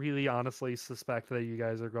 I really honestly suspect that you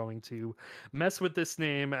guys are going to mess with this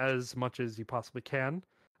name as much as you possibly can.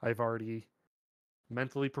 I've already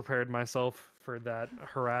mentally prepared myself for that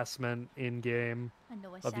harassment in-game I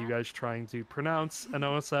know of you guys trying to pronounce a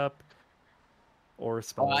NOACEP or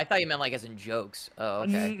spell Oh, I it. thought you meant like as in jokes. Oh,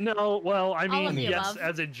 okay. No, well, I All of mean, the yes, above.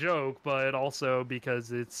 as a joke, but also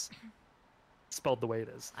because it's spelled the way it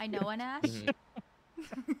is. I know an Ash. Mhm.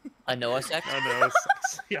 A Noah sect? I know,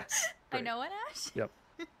 it's- yes. I great. know an Ash. Yep.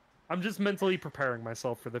 I'm just mentally preparing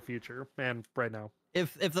myself for the future, and right now.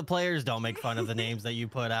 If the players don't make fun of the names that you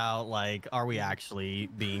put out, like, are we actually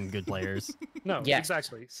being good players? No, Yes.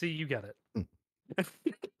 exactly. See, you get it.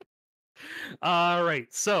 All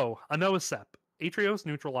right, so a NOACEP, Atrios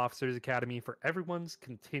Neutral Officers Academy for everyone's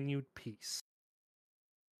continued peace.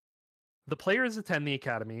 The players attend the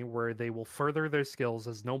academy where they will further their skills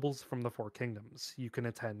as nobles from the Four Kingdoms. You can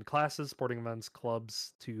attend classes, sporting events,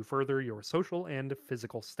 clubs to further your social and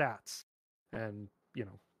physical stats. And, you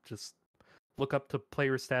know, just look up to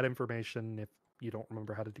player stat information if you don't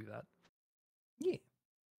remember how to do that. Yeah.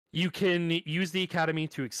 You can use the academy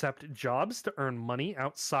to accept jobs to earn money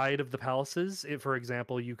outside of the palaces. If, for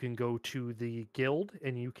example, you can go to the guild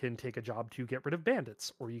and you can take a job to get rid of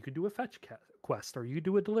bandits, or you could do a fetch quest, or you could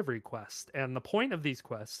do a delivery quest. And the point of these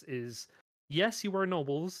quests is, yes, you are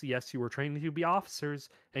nobles, yes, you are trained to be officers,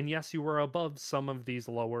 and yes, you are above some of these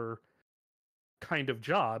lower kind of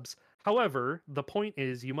jobs. However, the point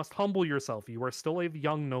is you must humble yourself. You are still a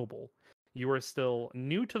young noble. You are still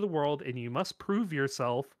new to the world, and you must prove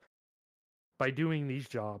yourself by doing these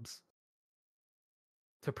jobs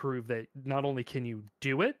to prove that not only can you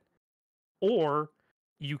do it, or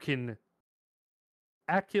you can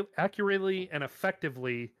accurately and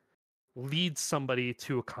effectively lead somebody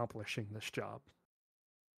to accomplishing this job.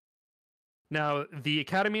 Now, the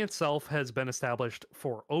academy itself has been established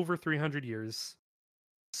for over 300 years,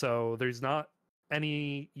 so there's not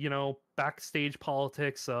any, backstage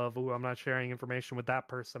politics of, oh, I'm not sharing information with that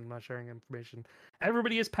person, I'm not sharing information.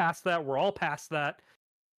 Everybody is past that. We're all past that.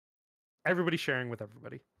 Everybody's sharing with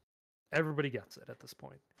everybody. Everybody gets it at this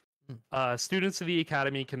point. Students of the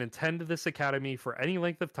academy can attend this academy for any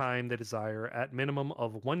length of time they desire, at minimum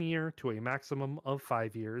of 1 year to a maximum of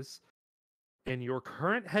 5 years. And your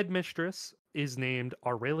current headmistress is named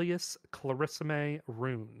Aurelius Clarissime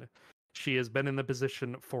Rune. She has been in the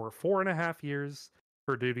position for 4.5 years.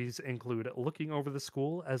 Her duties include looking over the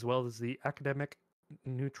school as well as the academic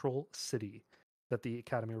neutral city that the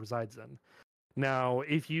academy resides in. Now,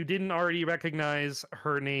 if you didn't already recognize,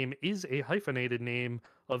 her name is a hyphenated name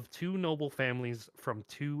of two noble families from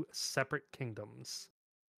two separate kingdoms,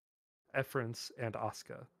 Efrance and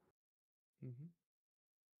Osca.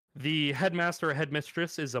 The headmaster or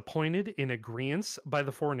headmistress is appointed in agreement by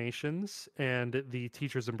the four nations, and the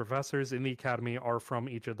teachers and professors in the academy are from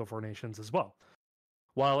each of the four nations as well.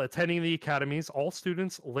 While attending the academies, all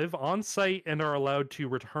students live on site and are allowed to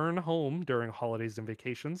return home during holidays and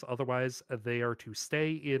vacations. Otherwise, they are to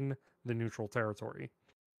stay in the neutral territory.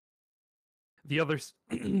 The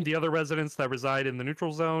other residents that reside in the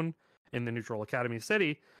neutral zone, in the neutral academy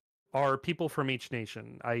city, are people from each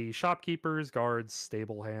nation, i.e. shopkeepers, guards,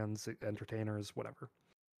 stable hands, entertainers, whatever.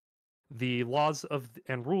 The laws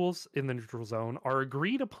and rules in the neutral zone are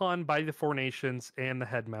agreed upon by the four nations and the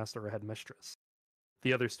headmaster or headmistress.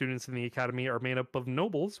 The other students in the academy are made up of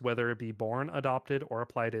nobles, whether it be born, adopted, or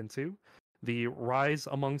applied into. The rise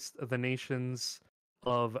amongst the nations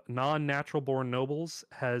of non-natural born nobles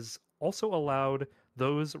has also allowed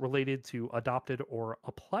those related to adopted or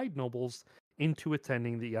applied nobles into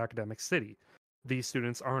attending the academic city. These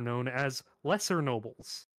students are known as lesser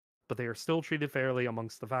nobles, but they are still treated fairly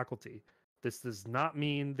amongst the faculty. This does not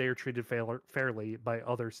mean they are treated fairly by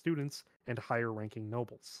other students and higher-ranking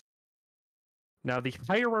nobles. Now, the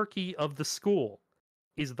hierarchy of the school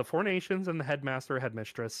is the four nations and the headmaster or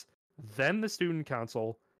headmistress, then the student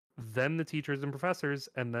council, then the teachers and professors,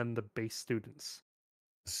 and then the base students.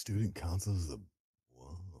 The student council is the...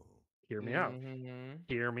 Whoa. Hear me out.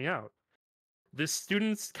 Hear me out. The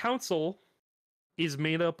students council is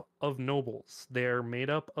made up of nobles. They're made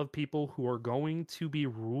up of people who are going to be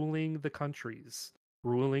ruling the countries,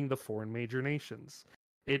 ruling the foreign major nations.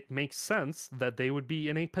 It makes sense that they would be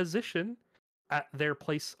in a position at their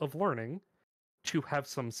place of learning to have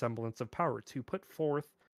some semblance of power, to put forth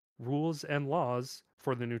rules and laws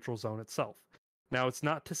for the neutral zone itself. Now, it's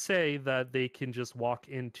not to say that they can just walk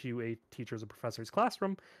into a teacher's or professor's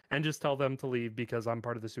classroom and just tell them to leave because I'm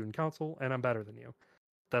part of the student council and I'm better than you.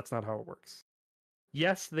 That's not how it works.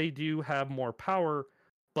 Yes, they do have more power,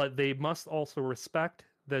 but they must also respect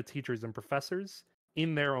the teachers and professors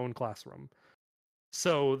in their own classroom.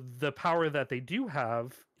 So the power that they do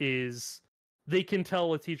have is they can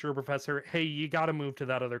tell a teacher or professor, hey, you got to move to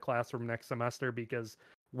that other classroom next semester because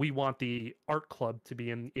we want the art club to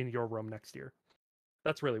be in your room next year.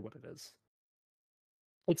 That's really what it is.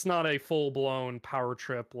 It's not a full-blown power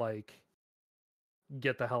trip like,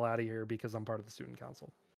 get the hell out of here because I'm part of the student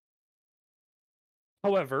council.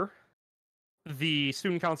 However, the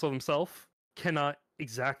student council themselves cannot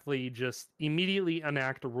exactly just immediately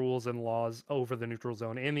enact rules and laws over the neutral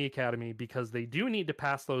zone and the academy because they do need to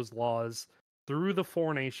pass those laws through the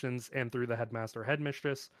four nations and through the headmaster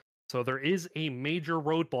headmistress. So there is a major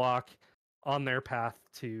roadblock on their path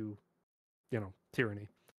to, tyranny.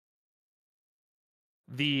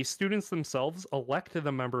 The students themselves elect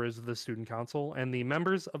the members of the student council, and the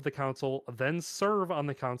members of the council then serve on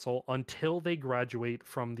the council until they graduate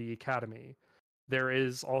from the academy. There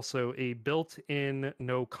is also a built-in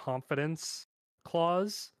no confidence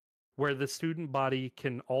clause where the student body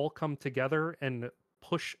can all come together and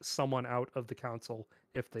push someone out of the council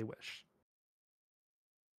if they wish.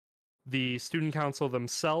 The student council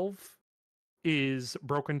themselves is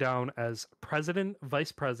broken down as president,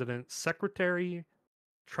 vice president, secretary,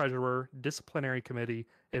 treasurer, disciplinary committee,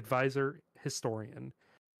 advisor, historian.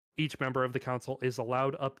 Each member of the council is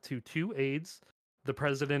allowed up to 2 aides. The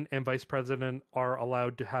president and vice president are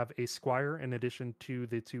allowed to have a squire in addition to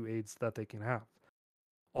the 2 aides that they can have.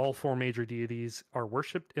 All 4 major deities are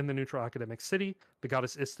worshipped in the neutral academic city. The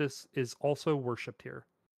goddess Istis is also worshipped here.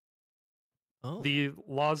 Oh. The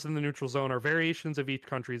laws in the neutral zone are variations of each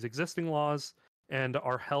country's existing laws and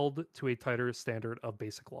are held to a tighter standard of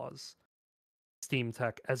basic laws. Steam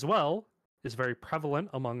tech as well is very prevalent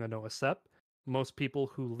among Anoasep. Most people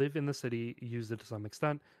who live in the city use it to some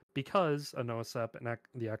extent because Anoasep and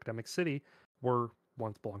the academic city were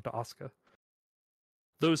once belonged to Osca.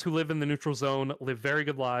 Those who live in the neutral zone live very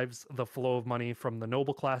good lives. The flow of money from the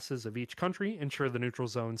noble classes of each country ensure the neutral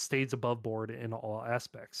zone stays above board in all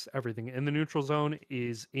aspects. Everything in the neutral zone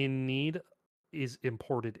is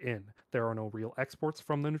imported in. There are no real exports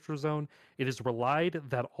from the neutral zone. It is relied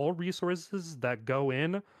that all resources that go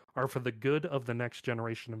in are for the good of the next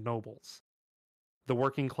generation of nobles. The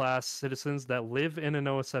working class citizens that live in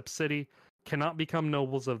Anoasep City cannot become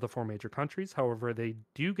nobles of the 4 major countries. However, they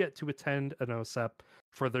do get to attend Anoasep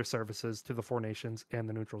for their services to the 4 nations and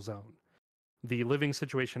the neutral zone. The living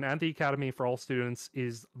situation at the academy for all students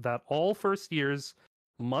is that all first years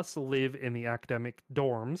must live in the academic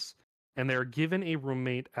dorms, and they are given a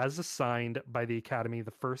roommate as assigned by the academy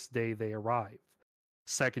the first day they arrive.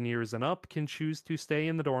 Second years and up can choose to stay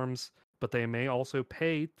in the dorms, but they may also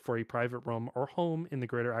pay for a private room or home in the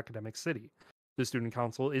greater academic city. The student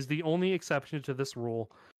council is the only exception to this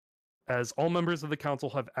rule, as all members of the council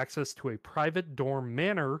have access to a private dorm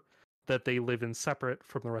manor that they live in separate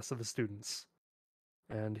from the rest of the students.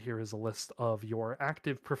 And here is a list of your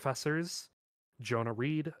active professors: Jonah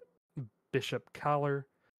Reed, Bishop Caller,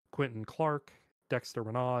 Quentin Clark, Dexter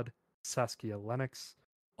Renaud, Saskia Lennox,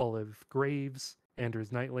 Olive Graves,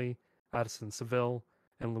 Andrews Knightley, Addison Seville,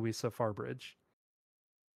 and Louisa Farbridge.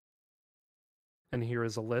 And here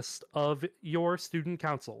is a list of your student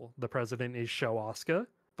council. The president is Sho Osca.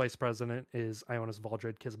 Vice president is Ionis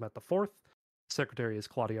Valdred Kismet IV. Secretary is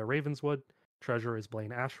Claudia Ravenswood. Treasurer is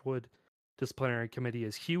Blaine Ashwood. Disciplinary committee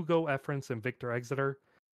is Hugo Efference and Victor Exeter.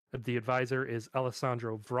 The advisor is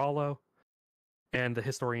Alessandro Vralo. And the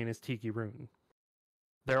historian is Tiki Rune.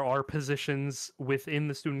 There are positions within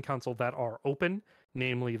the student council that are open,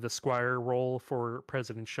 namely the squire role for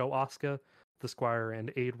President Sho Osca, the squire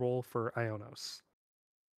and aide role for Ionos.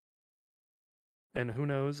 And who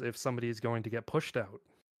knows if somebody is going to get pushed out.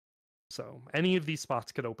 So any of these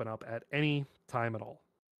spots could open up at any time at all.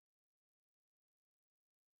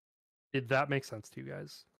 Did that make sense to you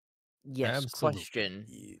guys? Yes. Absolutely. Question.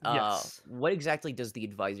 Yes. What exactly does the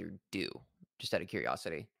advisor do? Just out of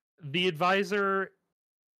curiosity. The advisor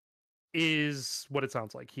is what it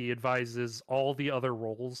sounds like. He advises all the other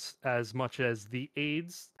roles as much as the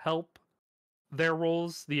aides help their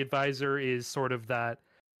roles. The advisor is sort of that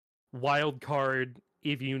wild card.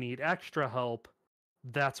 If you need extra help,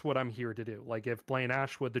 that's what I'm here to do. Like if Blaine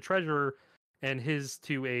Ashwood, the treasurer, and his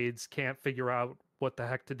 2 aides can't figure out what the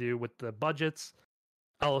heck to do with the budgets,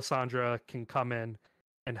 Alessandra can come in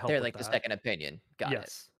and help. They're with like the that. second opinion. Got it.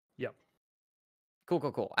 Yes. Yep.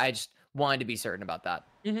 Cool. I just wanted to be certain about that.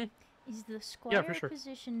 Is the squire for sure.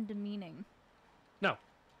 position demeaning? No.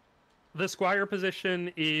 The squire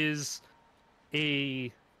position is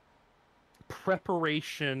a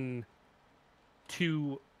preparation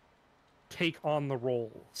to take on the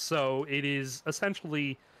role. So it is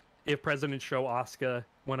essentially if President Sho Osca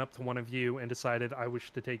went up to one of you and decided, I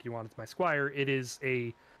wish to take you on as my squire, it is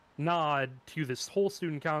a nod to this whole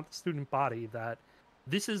student body that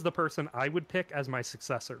this is the person I would pick as my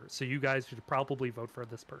successor. So you guys should probably vote for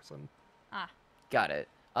this person. Got it.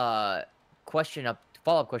 Follow-up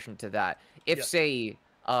question to that. If, Yeah. say,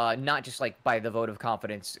 not just like by the vote of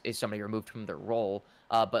confidence is somebody removed from their role,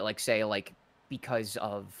 but like say like because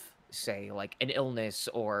of say like an illness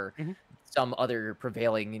or some other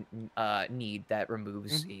prevailing need that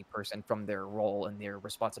removes a person from their role and their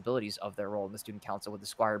responsibilities of their role in the student council, would the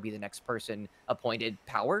squire be the next person appointed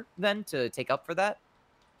power then to take up for that?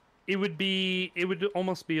 It would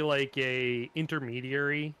almost be like a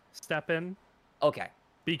intermediary step in. Okay.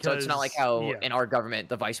 Because So it's not like how yeah, in our government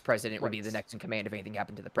the vice president would be the Right. next in command if anything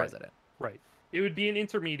happened to the president. right. It would be an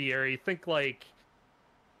intermediary. Think like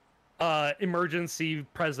emergency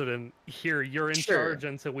president. Here, you're in Sure. charge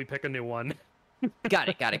until we pick a new one. Got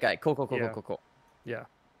it. Cool. Yeah. Cool. Yeah.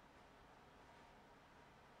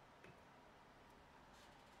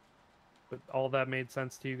 But all that made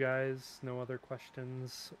sense to you guys? No other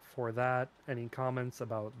questions for that? Any comments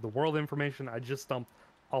about the world information? I just dumped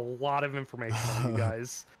a lot of information on you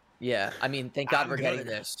guys. Yeah, I mean, thank God I'm we're getting good.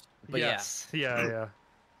 this. But Yes. Yeah.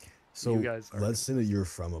 So guys are let's say that you're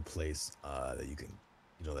from a place that you can,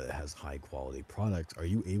 that has high quality products. Are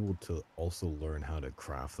you able to also learn how to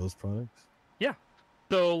craft those products? Yeah.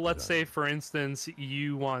 So let's Okay. say, for instance,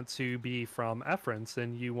 you want to be from Efference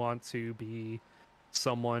and you want to be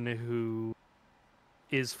someone who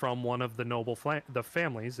is from one of the noble the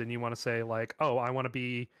families, and you want to say like, oh, I want to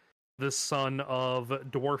be the son of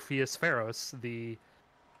Dwarfius Pharos, the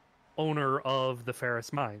owner of the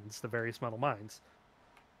Ferrous mines, the various metal mines.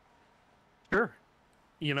 Sure.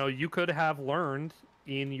 You could have learned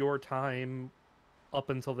in your time up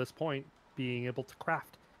until this point being able to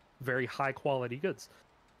craft very high quality goods.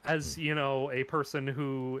 As, a person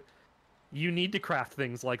who you need to craft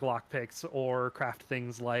things like lockpicks or craft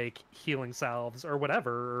things like healing salves or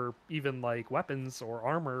whatever, or even like weapons or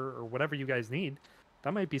armor or whatever you guys need.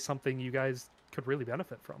 That might be something you guys could really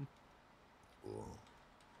benefit from. Cool.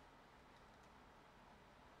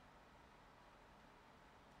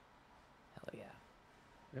 hell yeah.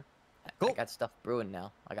 Yeah. I Cool. got stuff brewing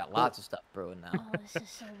now. I got lots of stuff brewing now. Oh, this is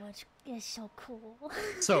so much. It's so cool.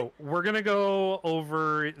 So we're gonna go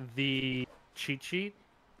over the cheat sheet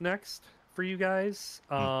next for you guys.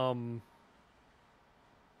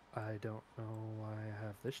 I don't know why I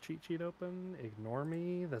have this cheat sheet open. Ignore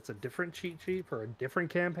me. That's a different cheat sheet for a different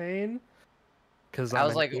campaign. Because I I'm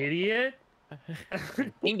was an like, idiot.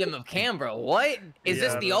 Kingdom of Cambra. What is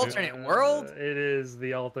this? Yeah, The alternate world? It is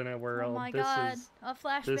the alternate world. Oh my this god, is a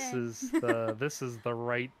flashbang. this is the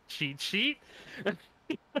right cheat sheet.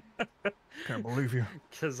 Can't believe you.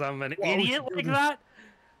 Because I'm an Why would idiot you do like this? that.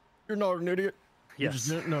 You're not an idiot. You Yes. just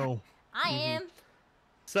didn't know. I am.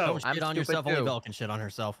 So Don't I'm shit on stupid yourself. Only too. Vel can shit on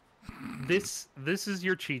herself. this is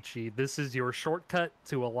your cheat sheet. This is your shortcut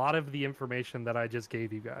to a lot of the information that I just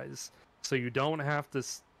gave you guys. So you don't have to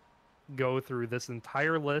go through this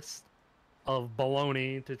entire list of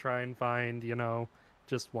baloney to try and find,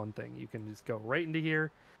 just one thing. You can just go right into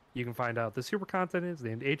here. You can find out the super continents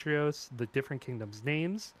named Atrios, the different kingdoms'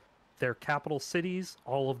 names, their capital cities,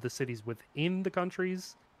 all of the cities within the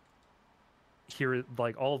countries. Here,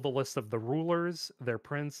 like all of the list of the rulers, their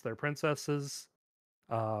prince, their princesses,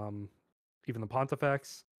 even the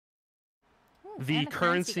pontifex. Ooh, The and a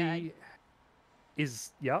currency currency guide.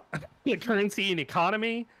 is the currency and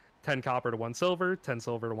economy: 10 copper to 1 silver, 10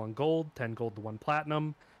 silver to 1 gold, 10 gold to 1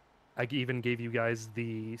 platinum. I even gave you guys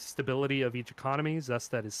the stability of each economy.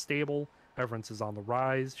 Zested is stable, Everence is on the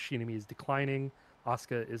rise, Shinami is declining,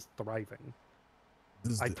 Asuka is thriving.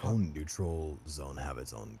 Does I the ta- own neutral zone have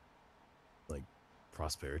its own, like,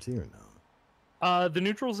 prosperity or no? The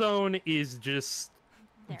neutral zone is just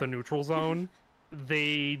the There. neutral zone.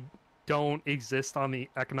 They don't exist on the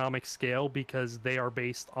economic scale because they are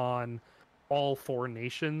based on all 4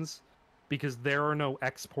 nations, because there are no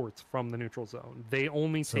exports from the neutral zone. They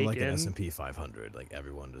only So take like in an S&P 500, like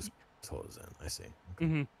everyone just throws in. I see. Okay.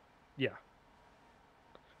 Mhm. Yeah.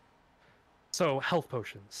 So health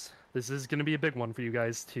potions. This is going to be a big one for you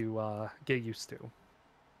guys to get used to.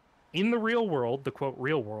 In the real world, the quote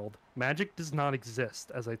real world, magic does not exist,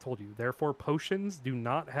 as I told you. Therefore, potions do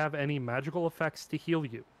not have any magical effects to heal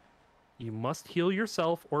you. You must heal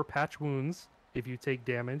yourself or patch wounds if you take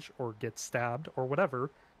damage or get stabbed or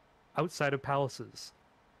whatever outside of palaces.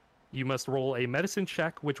 You must roll a medicine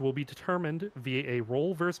check, which will be determined via a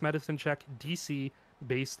roll versus medicine check DC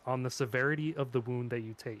based on the severity of the wound that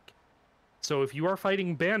you take. So if you are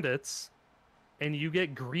fighting bandits and you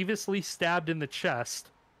get grievously stabbed in the chest,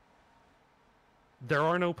 there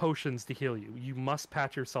are no potions to heal you. You must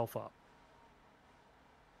patch yourself up.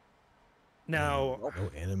 Now, No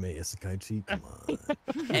anime isekai cheat. Come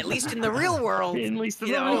on. At least in the real world. at least in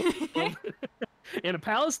you the know. real world. In a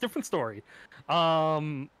palace, different story. I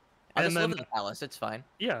And just then live in the palace. It's fine.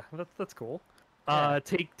 yeah, that's cool. Yeah.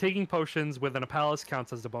 Taking potions within a palace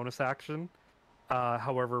counts as a bonus action.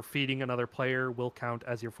 However, feeding another player will count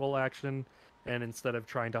as your full action. And instead of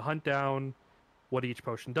trying to hunt down what each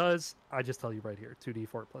potion does, I just tell you right here: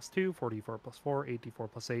 2d4 plus 2, 4d4 plus 4,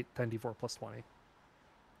 8d4 plus 8, 10d4 plus 20.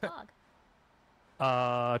 Dog.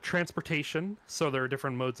 Transportation. So there are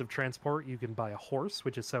different modes of transport. You can buy a horse,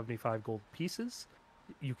 which is 75 gold pieces.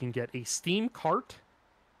 You can get a steam cart,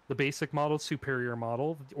 the basic model, superior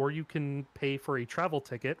model, or you can pay for a travel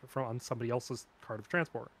ticket on somebody else's cart of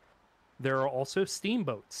transport. There are also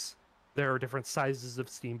steamboats. There are different sizes of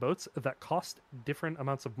steamboats that cost different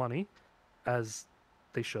amounts of money, as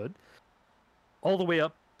they should, all the way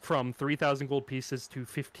up from 3,000 gold pieces to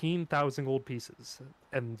 15,000 gold pieces.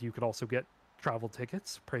 And you could also get travel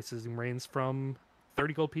tickets. Prices range from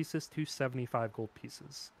 30 gold pieces to 75 gold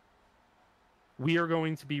pieces. We are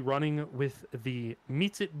going to be running with the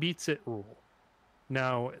meets it beats it rule.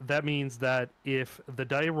 Now, that means that if the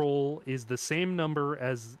die roll is the same number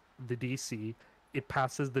as the DC, it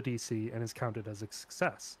passes the DC and is counted as a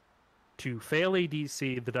success. To fail a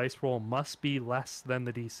DC, the dice roll must be less than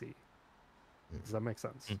the DC. Does that make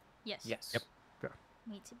sense? Yes. Yes. Yep.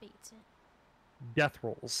 Meets it beats it. Death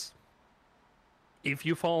rolls. If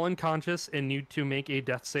you fall unconscious and need to make a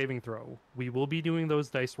death saving throw, we will be doing those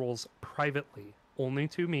dice rolls privately, only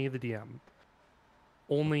to me, the DM.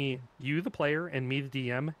 Only you, the player, and me, the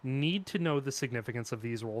DM, need to know the significance of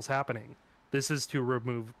these rolls happening. This is to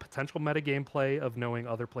remove potential meta gameplay of knowing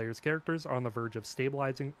other players' characters are on the verge of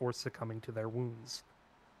stabilizing or succumbing to their wounds.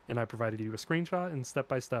 And I provided you a screenshot and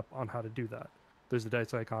step-by-step on how to do that. There's a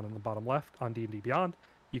dice icon in the bottom left on D&D Beyond.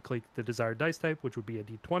 You click the desired dice type, which would be a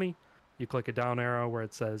D20. You click a down arrow where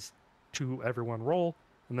it says to everyone roll,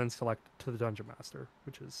 and then select to the Dungeon Master,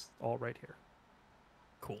 which is all right here.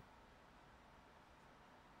 Cool.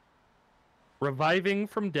 Reviving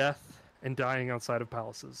from death and dying outside of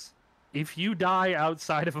palaces. If you die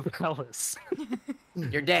outside of a palace,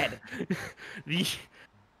 You're dead.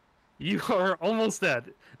 you are almost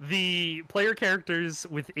dead. The player characters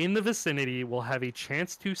within the vicinity will have a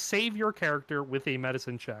chance to save your character with a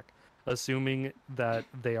medicine check, assuming that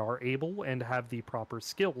they are able and have the proper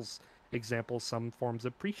skills. Example, some forms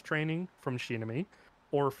of priest training from Shinami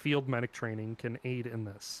or field medic training can aid in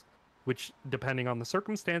this, which, depending on the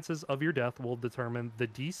circumstances of your death, will determine the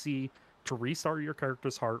DC to restart your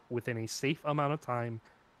character's heart within a safe amount of time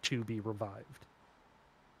to be revived.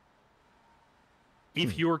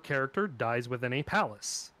 If your character dies within a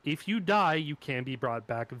palace, if you die, you can be brought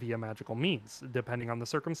back via magical means. Depending on the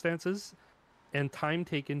circumstances and time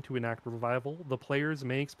taken to enact revival, the players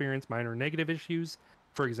may experience minor negative issues,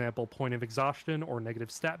 for example, point of exhaustion or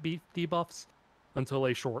negative stat debuffs, until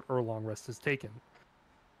a short or long rest is taken.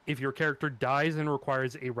 If your character dies and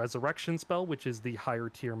requires a resurrection spell, which is the higher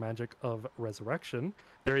tier magic of resurrection,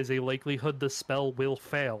 there is a likelihood the spell will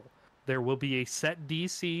fail. There will be a set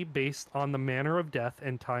DC based on the manner of death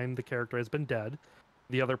and time the character has been dead.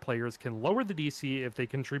 The other players can lower the DC if they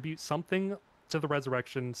contribute something to the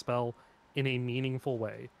resurrection spell in a meaningful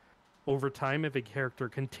way. Over time, if a character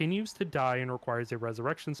continues to die and requires a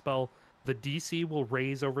resurrection spell, the DC will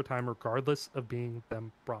raise over time regardless of being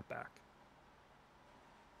them brought back.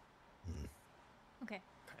 Okay.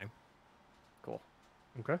 Cool.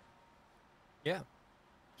 Okay? Yeah.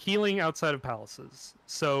 Healing outside of palaces.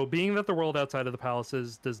 So, being that the world outside of the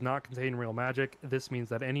palaces does not contain real magic, this means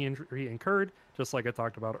that any injury incurred, just like I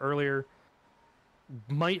talked about earlier,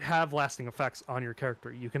 might have lasting effects on your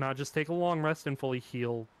character. You cannot just take a long rest and fully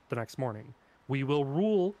heal the next morning. We will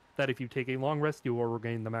rule that if you take a long rest, you will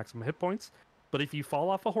regain the maximum hit points. But if you fall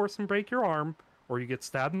off a horse and break your arm, or you get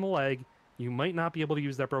stabbed in the leg, you might not be able to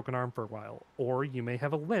use that broken arm for a while, or you may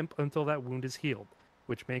have a limp until that wound is healed,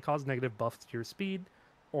 which may cause negative buffs to your speed,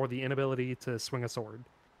 or the inability to swing a sword.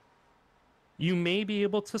 You may be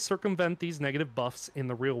able to circumvent these negative buffs in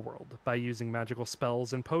the real world by using magical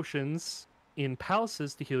spells and potions in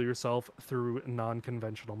palaces to heal yourself through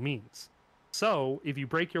non-conventional means. So, if you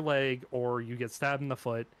break your leg or you get stabbed in the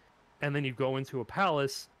foot, and then you go into a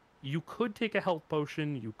palace, you could take a health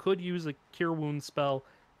potion, you could use a cure wound spell,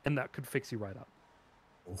 and that could fix you right up.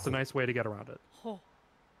 It's a nice way to get around it. Oh.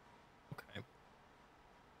 Okay.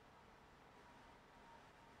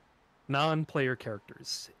 Non-player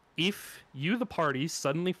characters. If you, the party,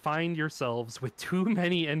 suddenly find yourselves with too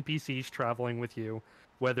many NPCs traveling with you,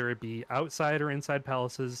 whether it be outside or inside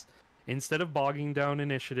palaces, instead of bogging down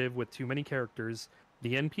initiative with too many characters,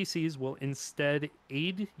 the NPCs will instead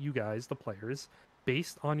aid you guys, the players,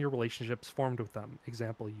 based on your relationships formed with them.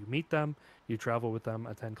 Example, you meet them, you travel with them,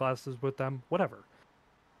 attend classes with them, whatever.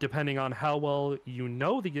 Depending on how well you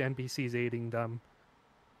know the NPCs aiding them,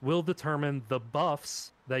 will determine the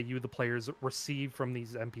buffs that you, the players, receive from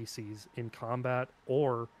these NPCs in combat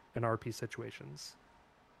or in RP situations.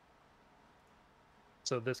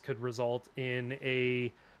 So this could result in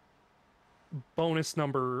a bonus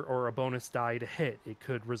number or a bonus die to hit. It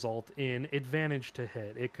could result in advantage to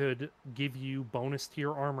hit. It could give you bonus to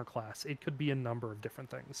your armor class. It could be a number of different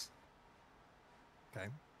things. Okay.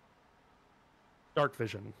 Dark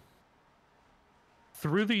vision.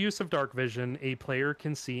 Through the use of dark vision, a player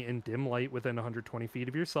can see in dim light within 120 feet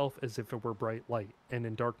of yourself as if it were bright light, and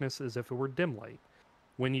in darkness as if it were dim light.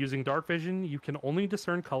 When using dark vision, you can only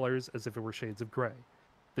discern colors as if it were shades of gray.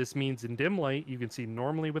 This means in dim light, you can see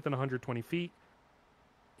normally within 120 feet.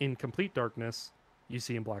 in complete darkness, you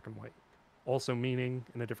see in black and white. Also meaning,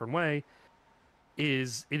 in a different way,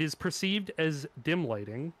 is it is perceived as dim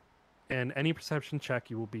lighting, and any perception check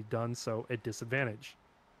you will be done so at disadvantage,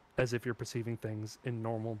 as if you're perceiving things in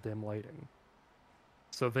normal dim lighting.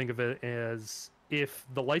 So think of it as if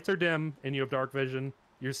the lights are dim and you have dark vision,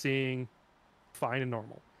 you're seeing fine and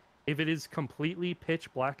normal. If it is completely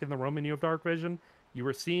pitch black in the room and you have dark vision, you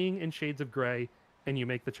are seeing in shades of gray and you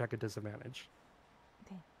make the check at disadvantage.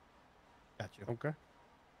 Got you. Okay.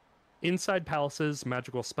 Inside palaces,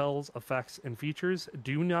 magical spells, effects, and features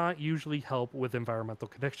do not usually help with environmental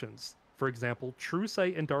conditions. For example, True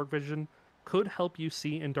Sight and Dark Vision could help you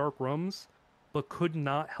see in dark rooms, but could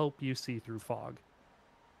not help you see through fog.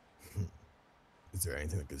 Is there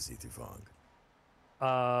anything that can see through fog?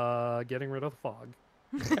 Getting rid of the fog.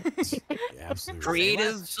 Yeah, absolutely.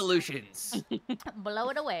 Creative solutions. Blow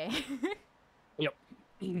it away. Yep.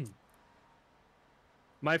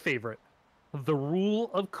 My favorite, the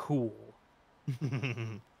rule of cool.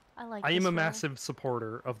 I like. I this am a rule. massive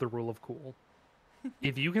supporter of the rule of cool.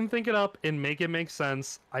 If you can think it up and make it make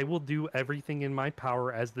sense, I will do everything in my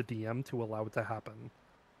power as the DM to allow it to happen.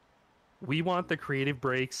 We want the creative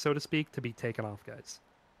breaks, so to speak, to be taken off, guys.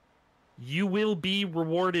 You will be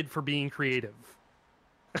rewarded for being creative.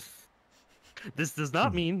 This does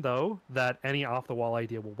not mean, though, that any off-the-wall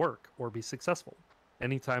idea will work or be successful.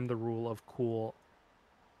 Anytime the rule of cool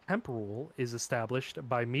temp rule is established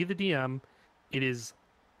by me, the DM, it is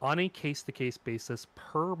on a case-to-case basis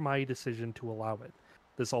per my decision to allow it.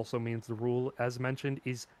 This also means the rule, as mentioned,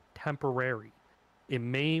 is temporary. It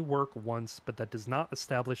may work once, but that does not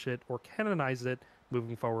establish it or canonize it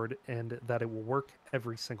moving forward, and that it will work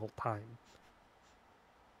every single time.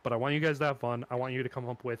 But I want you guys to have fun. I want you to come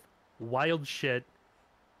up with wild shit,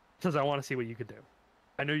 because I want to see what you could do.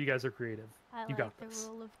 I know you guys are creative. I You like got the this.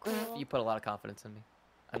 rule of cool. You put a lot of confidence in me.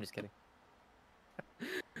 I'm just kidding.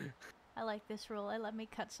 I like this rule. It let me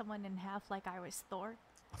cut someone in half like I was Thor.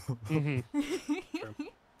 Mhm.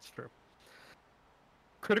 It's true.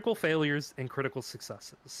 Critical failures and critical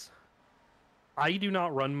successes. I do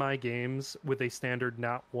not run my games with a standard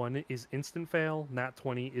nat 1 is instant fail, nat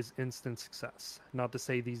 20 is instant success. Not to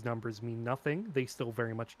say these numbers mean nothing, they still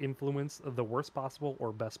very much influence the worst possible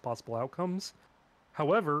or best possible outcomes.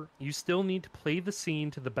 However, you still need to play the scene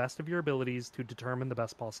to the best of your abilities to determine the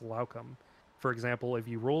best possible outcome. For example, if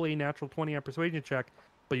you roll a natural 20 on persuasion check,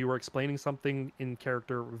 but you are explaining something in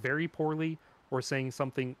character very poorly, or saying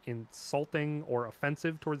something insulting or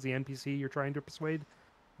offensive towards the NPC you're trying to persuade,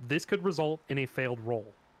 this could result in a failed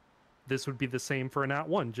roll. This would be the same for a nat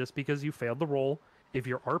 1. Just because you failed the roll, if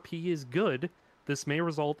your RP is good, this may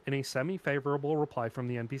result in a semi-favorable reply from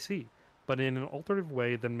the NPC, but in an alternative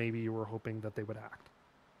way than maybe you were hoping that they would act.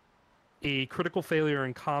 A critical failure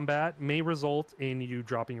in combat may result in you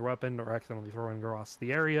dropping your weapon or accidentally throwing it across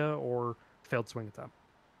the area, or failed swing attempt.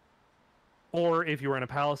 Or if you are in a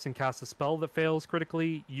palace and cast a spell that fails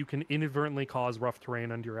critically, you can inadvertently cause rough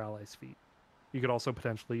terrain under your allies' feet. You could also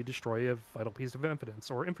potentially destroy a vital piece of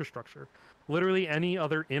evidence or infrastructure. Literally any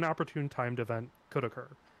other inopportune timed event could occur.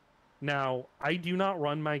 Now, I do not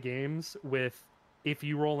run my games with, if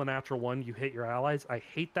you roll a natural 1, you hit your allies. I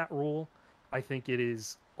hate that rule. I think it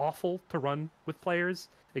is awful to run with players,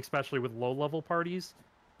 especially with low-level parties.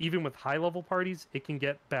 Even with high-level parties, it can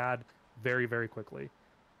get bad very, very quickly.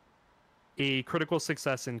 A critical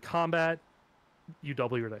success in combat, you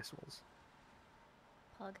double your dice rolls.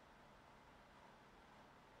 Pug.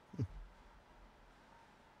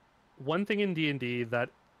 One thing in D&D that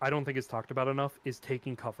I don't think is talked about enough is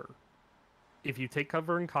taking cover. If you take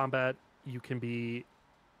cover in combat, you can be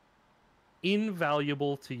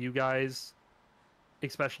invaluable to you guys,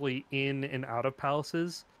 especially in and out of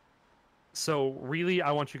palaces. So really, I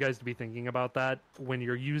want you guys to be thinking about that. When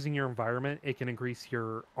you're using your environment, it can increase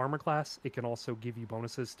your armor class. It can also give you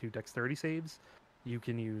bonuses to dexterity saves. You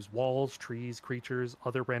can use walls, trees, creatures,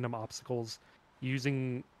 other random obstacles.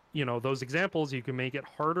 Using, those examples, you can make it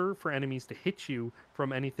harder for enemies to hit you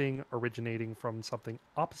from anything originating from something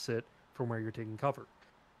opposite from where you're taking cover.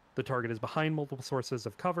 The target is behind multiple sources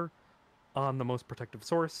of cover. On the most protective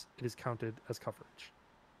source, it is counted as coverage.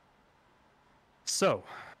 So,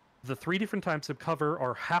 the 3 different types of cover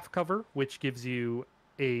are half cover, which gives you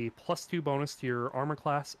a +2 bonus to your armor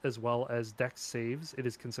class, as well as dex saves. It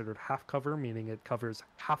is considered half cover, meaning it covers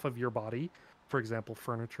half of your body. For example,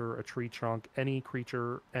 furniture, a tree trunk, any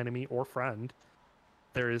creature, enemy, or friend.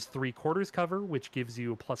 There is 3/4 cover, which gives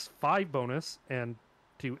you a +5 bonus and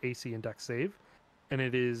to AC and dex save. And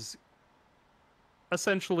it is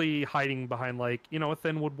essentially hiding behind, a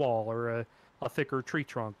thin wood wall or a thicker tree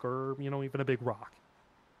trunk or, even a big rock.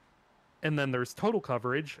 And then there's total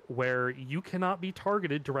coverage, where you cannot be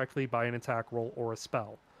targeted directly by an attack roll or a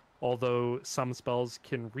spell. Although some spells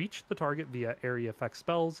can reach the target via area effect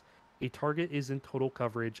spells, a target is in total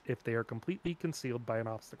coverage if they are completely concealed by an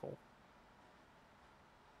obstacle.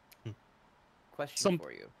 Question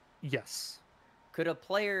for you. Yes. Could a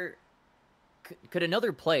player, could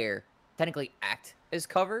another player technically act as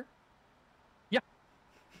cover? Yeah.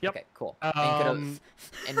 Yep. Okay, cool. Um,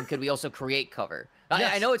 And could we also create cover?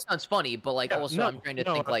 Yes. I know it sounds funny, but like also I'm trying to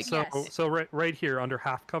think like so right here under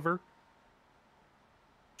half cover,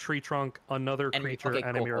 tree trunk, another Enemy- creature, okay,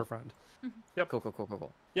 enemy, cool, or cool. friend.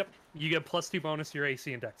 cool. Yep. You get +2 bonus to your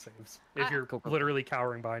AC and Dex saves if you're Cool. literally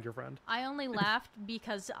cowering behind your friend. I only laughed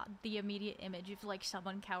because the immediate image of like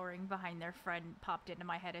someone cowering behind their friend popped into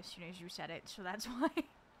my head as soon as you said it, so that's why.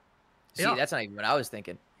 See, Yeah. that's not even what I was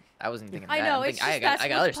thinking. I wasn't thinking. Of I that. know I'm it's thinking, just I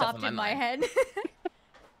got what other stuff popped in my mind. head.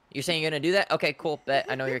 You're saying you're gonna do that? Okay, cool. Bet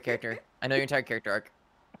I know your character. I know your entire character arc.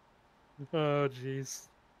 Oh, jeez.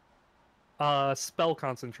 Spell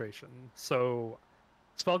concentration. So,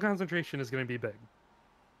 spell concentration is going to be big.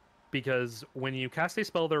 Because when you cast a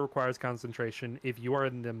spell that requires concentration, if you are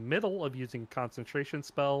in the middle of using concentration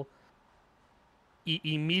spell, it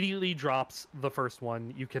immediately drops the first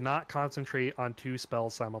one. You cannot concentrate on 2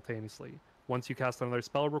 spells simultaneously. Once you cast another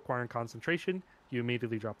spell requiring concentration, you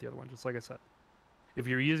immediately drop the other one, just like I said. If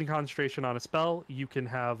you're using concentration on a spell, you can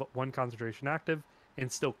have 1 concentration active and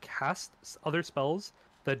still cast other spells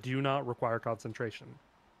that do not require concentration.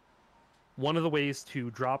 One of the ways to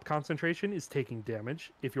drop concentration is taking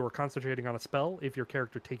damage. If you're concentrating on a spell, if your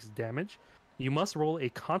character takes damage, you must roll a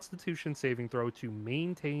Constitution saving throw to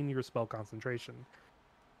maintain your spell concentration.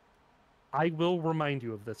 I will remind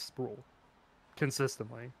you of this rule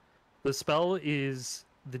consistently. The spell is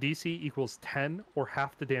the DC equals 10 or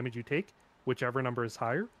half the damage you take, whichever number is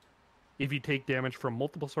higher. If you take damage from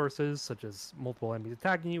multiple sources, such as multiple enemies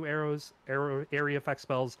attacking you, area effect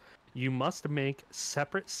spells, you must make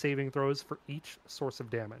separate saving throws for each source of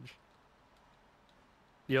damage.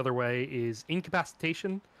 The other way is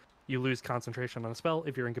incapacitation. You lose concentration on a spell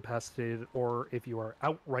if you're incapacitated or if you are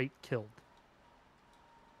outright killed.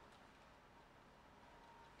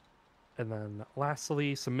 And then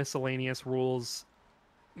lastly, some miscellaneous rules.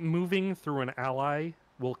 Moving through an ally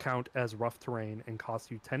will count as rough terrain and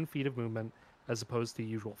cost you 10 feet of movement as opposed to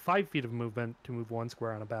usual 5 feet of movement to move 1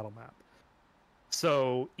 square on a battle map.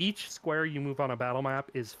 So each square you move on a battle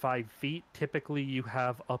map is 5 feet. Typically you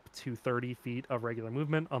have up to 30 feet of regular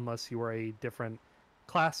movement unless you are a different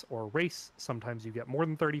class or race. Sometimes you get more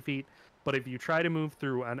than 30 feet. But if you try to move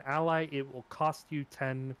through an ally, it will cost you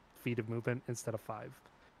 10 feet of movement instead of 5.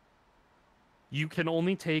 You can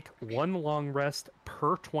only take 1 long rest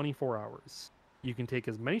per 24 hours. You can take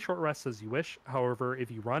as many short rests as you wish. However, if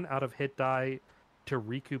you run out of hit die to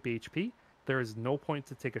recoup HP, there is no point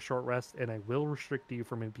to take a short rest, and I will restrict you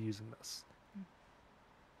from abusing this.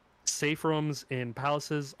 Safe rooms in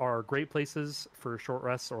palaces are great places for short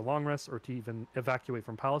rests or long rests, or to even evacuate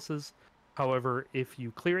from palaces. However, if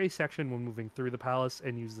you clear a section when moving through the palace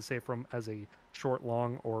and use the safe room as a short,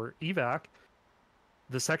 long, or evac,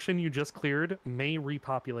 the section you just cleared may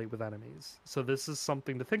repopulate with enemies. So this is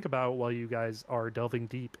something to think about while you guys are delving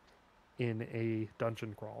deep in a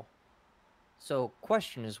dungeon crawl. So,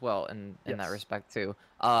 question as well, in that Yes. respect too.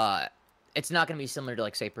 It's not going to be similar to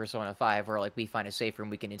like say Persona 5, where like we find a safe room,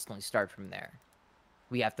 we can instantly start from there.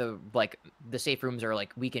 We have to like the safe rooms are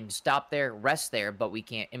like we can stop there, rest there, but we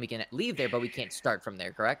can't, and we can leave there, but we can't start from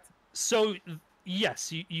there. Correct? So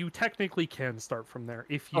yes, you technically can start from there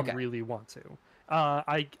if you Okay. really want to.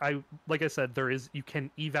 I like I said, you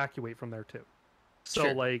can evacuate from there too. So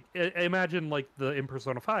Sure. like imagine like in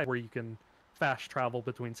Persona 5 where you can fast travel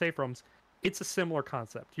between safe rooms. It's a similar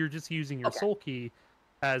concept. You're just using your Okay. soul key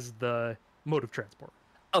as the mode of transport.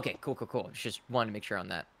 Okay, cool. Just wanted to make sure on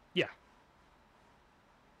that.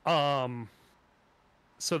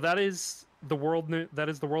 So that is the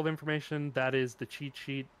world information, that is the cheat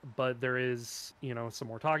sheet, but there is, some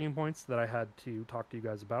more talking points that I had to talk to you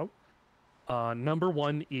guys about. Number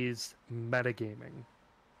 1 is metagaming.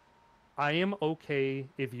 I am okay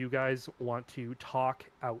if you guys want to talk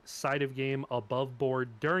outside of game, above board,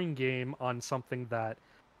 during game on something that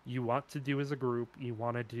you want to do as a group, you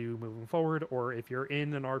want to do moving forward, or if you're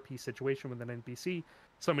in an RP situation with an NPC,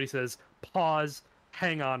 somebody says, pause,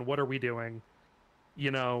 hang on, what are we doing?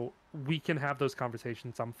 We can have those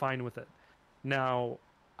conversations. I'm fine with it. Now,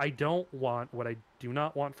 what I do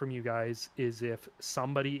not want from you guys is if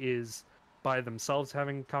somebody is by themselves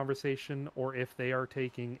having a conversation or if they are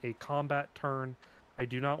taking a combat turn, I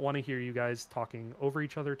do not want to hear you guys talking over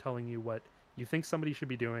each other, telling you what you think somebody should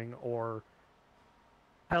be doing, or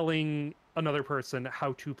telling another person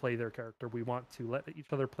how to play their character. We want to let each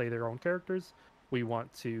other play their own characters. We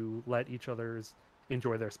want to let each other's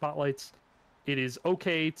enjoy their spotlights. It is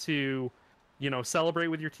okay to, celebrate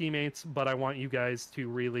with your teammates, but I want you guys to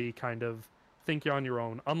really kind of think you're on your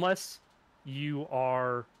own, unless you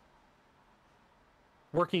are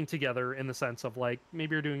working together in the sense of like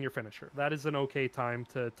maybe you're doing your finisher. That is an okay time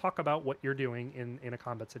to talk about what you're doing in a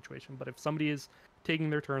combat situation. But if somebody is taking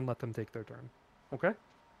their turn, let them take their turn. Okay?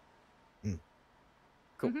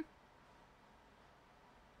 Cool. Mhm.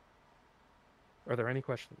 Are there any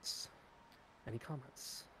questions? Any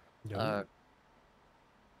comments? No,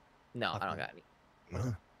 I don't got any.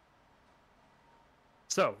 No.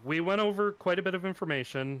 So we went over quite a bit of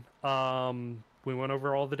information. We went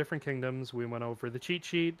over all the different kingdoms. We went over the cheat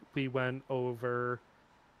sheet. We went over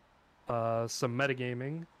some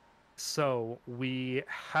metagaming. So we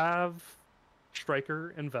have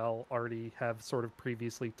Striker and Vel already have sort of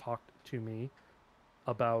previously talked to me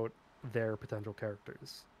about their potential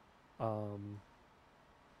characters.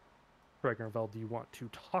 Striker and Vel, do you want to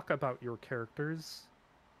talk about your characters?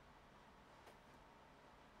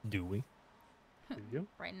 Do we? Do you?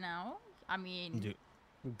 Right now, I mean,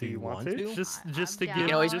 Do you want to? Just I'm to down. give. You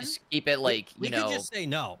can always Down. just keep it like, we you could know. just say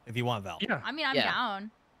no if you want, Val. Yeah. I mean, I'm Yeah. down.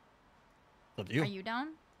 It's up to you. Are you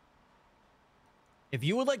down? If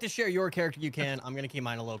you would like to share your character, you can. I'm gonna keep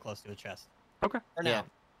mine a little close to the chest. Okay. For Yeah. now.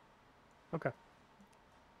 Okay.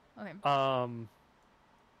 Okay.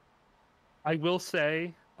 I will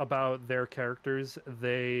say about their characters,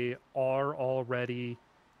 they are already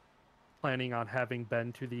planning on having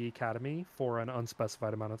been to the academy for an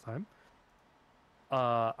unspecified amount of time.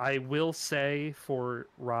 I will say for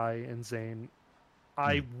Rai and Zane,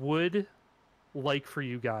 I would like for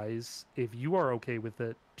you guys, if you are okay with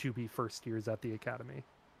it, to be first years at the academy.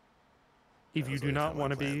 If That you was do always not kinda my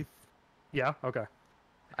want to plan. be, yeah, okay,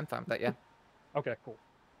 I'm fine with that, yeah. okay, cool,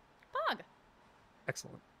 Pog.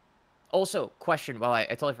 excellent. Also, question, well, I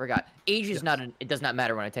totally forgot. Age is Yes. it does not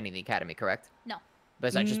matter when attending the academy, correct? No. But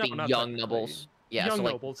it's not just No, the not young technically. nobles. Yeah, Young so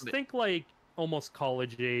like nobles, think like almost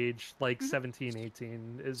college age, like Mhm. 17,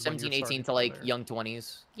 18 is when 17, you're 18 starting to like there. young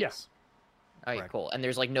 20s. Yes. All right, Correct. cool. And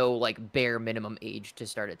there's like no like bare minimum age to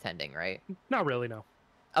start attending, right? Not really, no.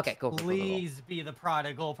 Okay, cool. Please be the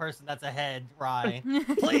prodigal person that's ahead, Rye.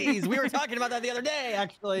 Please, we were talking about that the other day,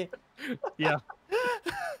 actually. Yeah.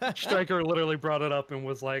 Striker literally brought it up and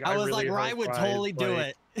was like, I was really like, Rye hope would Rye's, totally do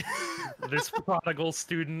like, it. This prodigal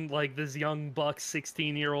student, like this young buck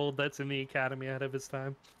 16-year-old that's in the academy ahead of his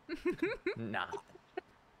time. Nah,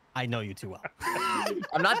 I know you too well.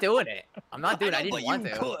 I'm not doing it. I'm not doing it. I know, didn't but want you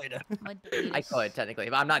to. could. I could technically,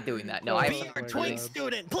 but I'm not doing that. No, I Oh Be have my our God. twink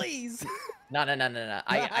student, please. no.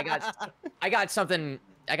 I got something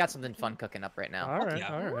fun cooking up right now. All right,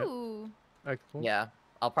 yeah. all right. Ooh. Excellent. Yeah,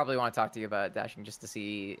 I'll probably want to talk to you about dashing just to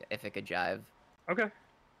see if it could jive. Okay.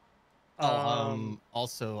 Oh,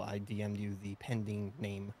 also, I DM'd you the pending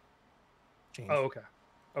name change. Oh, okay.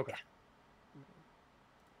 Okay.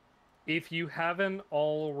 If you haven't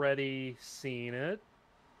already seen it,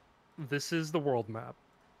 this is the world map.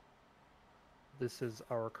 This is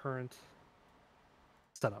our current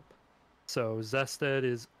setup. So Zested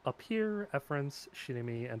is up here, Efrance,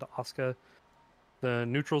 Shinemi, and Asuka. The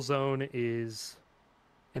neutral zone is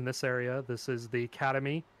in this area. This is the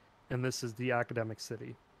academy, and this is the academic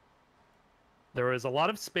city. There is a lot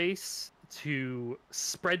of space to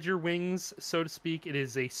spread your wings, so to speak. It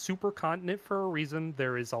is a supercontinent for a reason.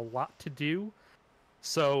 There is a lot to do.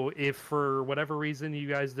 So if for whatever reason you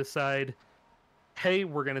guys decide, hey,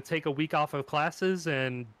 we're going to take a week off of classes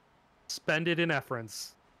and spend it in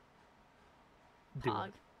Efrance, do Pog.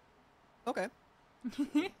 it. Okay.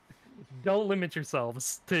 Don't limit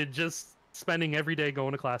yourselves to just spending every day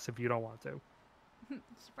going to class if you don't want to.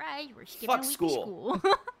 Surprise, we're skipping Fuck a week of school.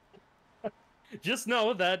 school. Just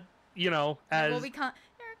know that, as... Well, we can't.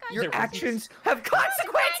 Your There- actions have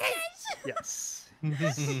consequences. Yes.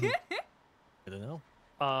 Good to know.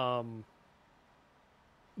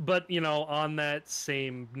 But on that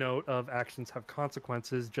same note of actions have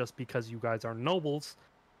consequences, just because you guys are nobles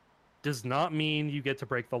does not mean you get to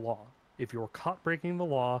break the law. If you're caught breaking the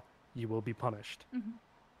law, you will be punished. Mhm.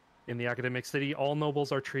 In the academic city, all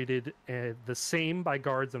nobles are treated the same by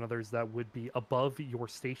guards and others that would be above your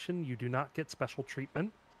station. You do not get special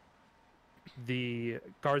treatment. The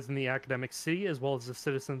guards in the academic city, as well as the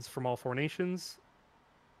citizens from all four nations,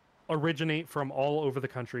 originate from all over the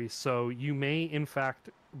country. So you may, in fact,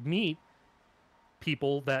 meet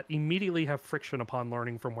people that immediately have friction upon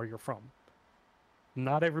learning from where you're from.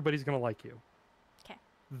 Not everybody's going to like you. Okay.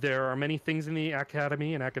 There are many things in the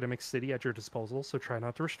academy and academic city at your disposal, so try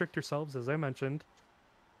not to restrict yourselves, as I mentioned.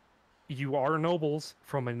 you are nobles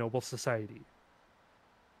from a noble society.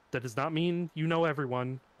 That does not mean you know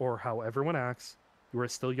everyone or how everyone acts. You are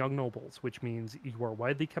still young nobles, which means you are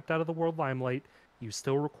widely kept out of the world limelight. You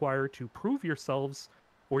still require to prove yourselves,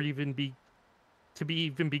 or even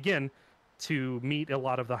begin to meet a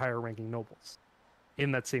lot of the higher ranking nobles.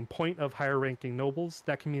 In that same point of higher ranking nobles,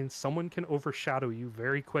 that can mean someone can overshadow you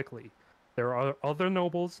very quickly. There are other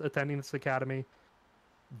nobles attending this academy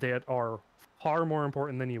that are far more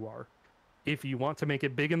important than you are. If you want to make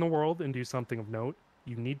it big in the world and do something of note,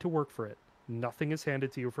 you need to work for it. Nothing is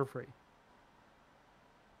handed to you for free.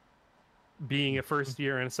 Being a first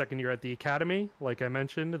year and a second year at the academy, like I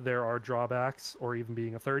mentioned, there are drawbacks, or even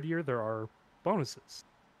being a third year, there are bonuses.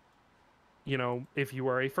 You know, if you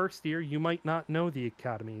are a first year, you might not know the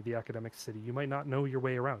academy, the academic city. You might not know your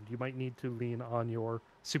way around. You might need to lean on your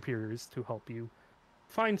superiors to help you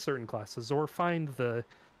find certain classes or find the,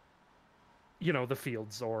 you know, the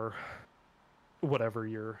fields or whatever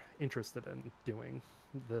you're interested in doing,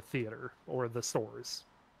 the theater or the stores.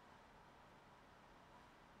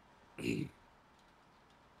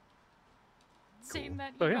 Saying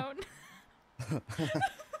that, Oh, you yeah. don't.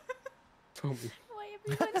 Tell me. Why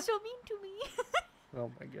everyone's so mean to me?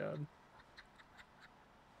 Oh my god.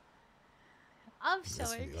 I'm so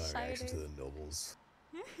That's when you got a reaction to excited. the nobles.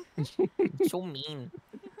 So mean.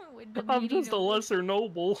 With the I'm meaty just a nobles. lesser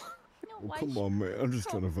noble. No, Oh, why come so- on, man. I'm just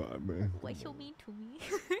come- trying to vibe, man. Why Come so on. mean to me?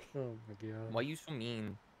 Oh my god. Why you so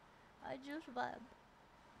mean? I just vibe.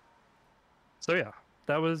 So yeah,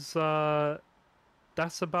 that was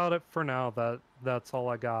that's about it for now. That's all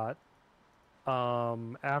I got.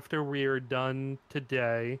 After we're done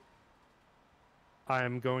today,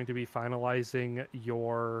 I'm going to be finalizing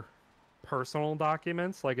your personal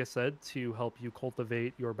documents, like I said, to help you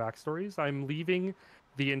cultivate your backstories. I'm leaving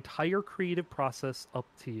the entire creative process up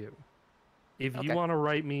to you. If you Okay. want to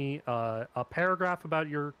write me a paragraph about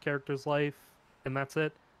your character's life and that's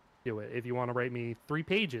it, do it. If you want to write me 3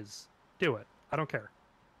 pages, do it. I don't care.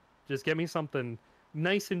 Just get me something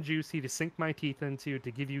nice and juicy to sink my teeth into,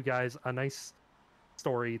 to give you guys a nice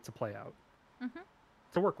story to play out,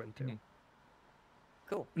 to work with too. Mhm.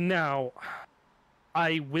 Cool. Now,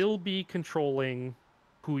 I will be controlling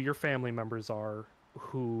who your family members are,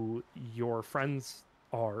 who your friends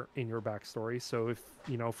are in your backstory. So if,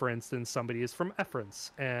 you know, for instance, somebody is from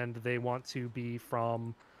Efrance and they want to be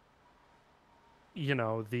from, you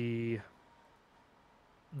know, the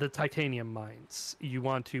titanium mines, you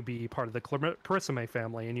want to be part of the Clarissime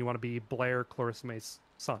family and you want to be Blair Clarisseme's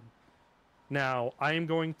son. Now, I am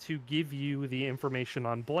going to give you the information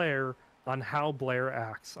on Blair, on how Blair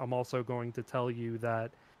acts. I'm also going to tell you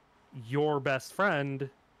that your best friend,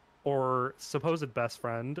 or supposed best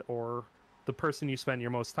friend, or the person you spent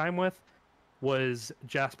your most time with, was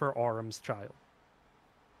Jasper Auram's child.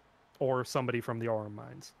 Or somebody from the Auram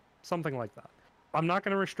mines. Something like that. I'm not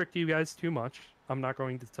going to restrict you guys too much. I'm not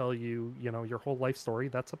going to tell you, you know, your whole life story.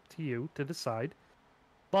 That's up to you to decide.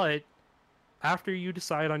 But after you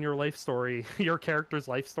decide on your life story, your character's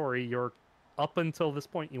life story, you're up until this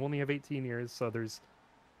point, you only have 18 years, so there's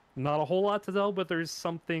not a whole lot to tell, but there's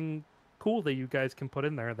something cool that you guys can put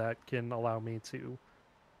in there that can allow me to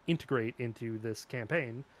integrate into this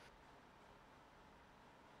campaign.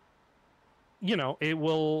 You know, it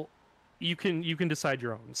will, you can decide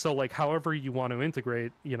your own. So like however you want to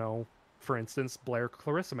integrate, you know, for instance, Blair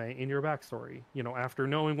Clarissime in your backstory, you know, after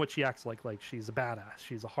knowing what she acts like she's a badass,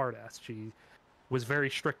 she's a hard ass, she was very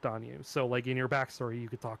strict on you. So like in your backstory, you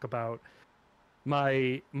could talk about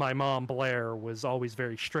my mom Blair was always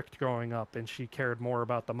very strict growing up, and she cared more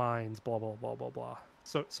about the mines, blah blah blah blah blah,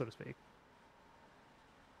 so to speak.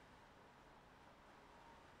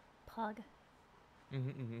 Pug.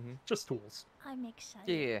 Just tools. I'm excited.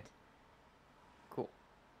 Yeah. Cool.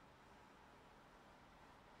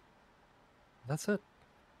 That's it.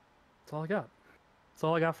 That's all I got. That's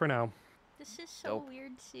all I got for now. This is so Dope.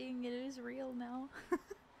 weird seeing it is real now.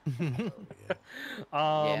 Yeah.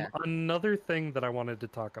 Yeah. Another thing that I wanted to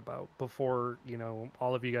talk about before, you know,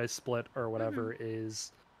 all of you guys split or whatever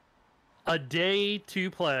is a day to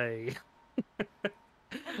play.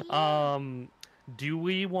 Do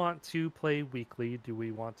we want to play weekly? Do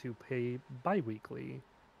we want to play bi-weekly?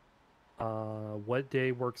 What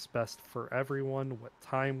day works best for everyone? What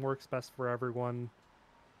time works best for everyone?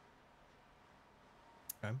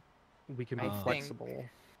 Okay. We can be I think- flexible.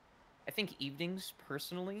 I think evenings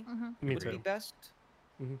personally Me would be too. best.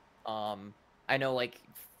 Mhm. I know, like,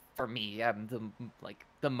 for me, I'm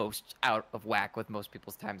the most out of whack with most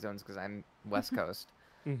people's time zones because I'm West Coast.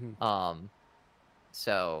 Mm-hmm.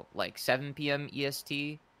 So like 7 p.m.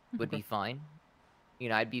 EST would Okay. be fine. you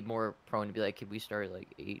know, I'd be more prone to be like, could we start at like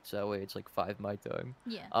 8 so that way it's like 5 my time.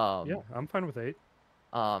 Yeah. Yeah, I'm fine with 8.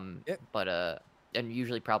 But and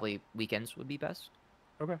usually probably weekends would be best.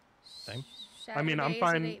 Okay. Same. I mean, I'm Saturdays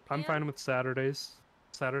at fine. 8 I'm fine p.m.? with Saturdays.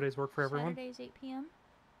 Saturdays work for everyone. Saturdays 8 p.m.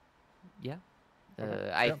 Yeah.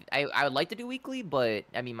 Okay. I would like to do weekly, but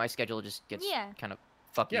I mean my schedule just gets Yeah. kind of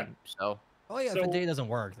fucky. Yeah. So Oh yeah, if So- a day doesn't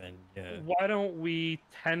work, then yeah. Why don't we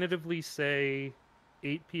tentatively say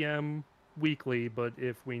 8 p.m. weekly, but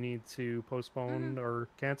if we need to postpone or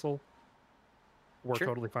cancel, we're Sure.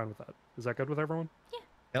 totally fine with that. Is that good with everyone?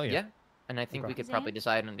 Hell yeah. yeah. And I think Okay. we could probably Zane?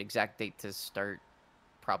 decide on an exact date to start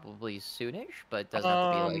probably soonish, but it doesn't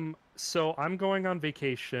have to be like So I'm going on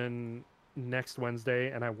vacation next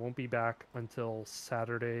Wednesday, and I won't be back until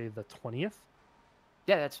Saturday the 20th.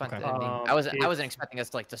 yeah, that's fine. Okay. I mean, Um, I wasn't if- expecting us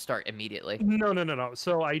to start immediately. No.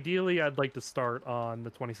 So ideally, I'd like to start on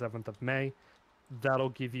the 27th of May. That'll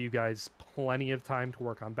give you guys plenty of time to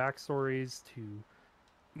work on backstories, to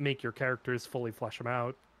make your characters fully flesh them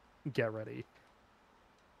out, get ready.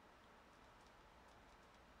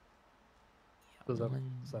 Is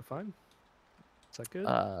that fine? Is that good?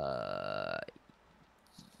 The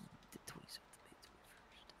 27th of May,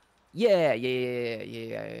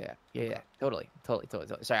 21st. Yeah. Totally.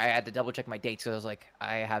 Sorry, I had to double check my dates because I was like,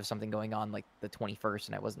 I have something going on like the 21st,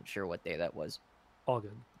 and I wasn't sure what day that was. All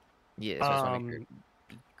good. Yeah, so I just want to make sure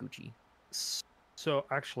be Gucci. So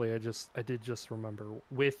actually, I did just remember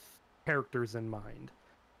with characters in mind.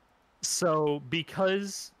 So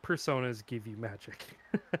because personas give you magic,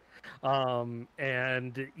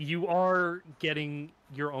 and you are getting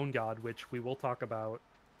your own god, which we will talk about.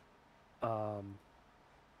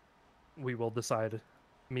 We will decide,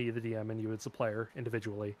 me, the DM, and you as the player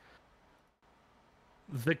individually.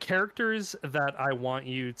 The characters that I want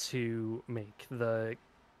you to make, the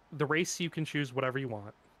race, you can choose whatever you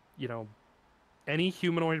want. You know, any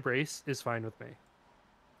humanoid race is fine with me.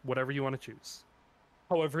 Whatever you want to choose.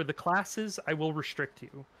 However, the classes, I will restrict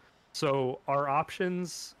you. So our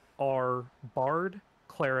options are Bard,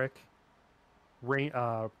 Cleric,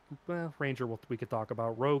 Ranger, we could talk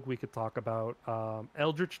about. Rogue, we could talk about.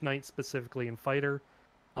 Eldritch Knight specifically, and Fighter.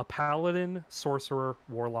 A Paladin, Sorcerer,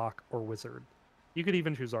 Warlock, or Wizard. You could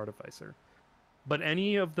even choose Artificer. But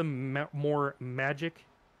any of the more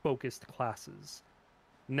magic-focused classes.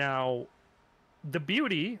 Now, the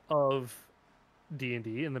beauty of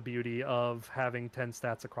D&D and the beauty of having 10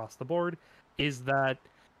 stats across the board is that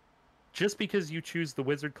just because you choose the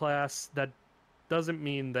wizard class, that doesn't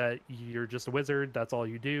mean that you're just a wizard, that's all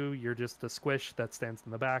you do, you're just a squish that stands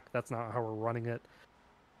in the back. That's not how we're running it.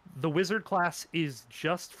 The wizard class is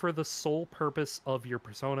just for the sole purpose of your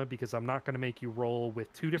persona, because I'm not going to make you roll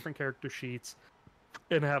with 2 different character sheets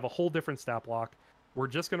and have a whole different stat block. We're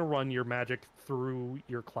just going to run your magic through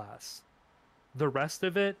your class. The rest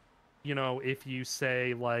of it, you know, if you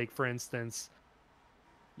say, like, for instance,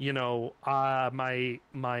 you know,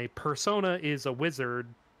 my persona is a wizard,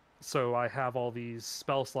 so I have all these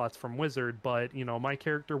spell slots from wizard, but, you know, my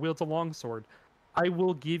character wields a longsword. I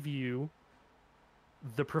will give you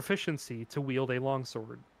the proficiency to wield a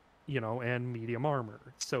longsword, you know, and medium armor.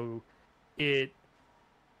 So it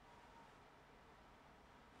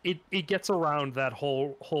gets around that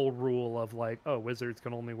whole rule of like, oh, wizards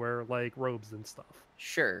can only wear like robes and stuff.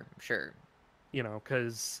 Sure. You know,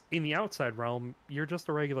 because in the outside realm, you're just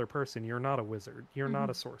a regular person. You're not a wizard. You're not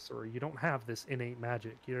a sorcerer. You don't have this innate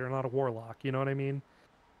magic. You're not a warlock. You know what I mean?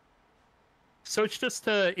 So it's just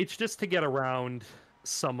to get around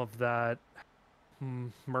some of that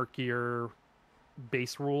murkier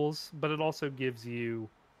base rules, but it also gives you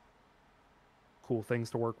cool things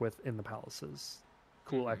to work with in the palaces.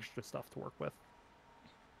 Cool extra stuff to work with.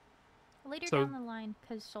 Later So- down the line,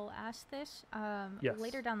 because Soul asked this, Yes.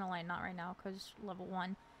 later down the line, not right now, because level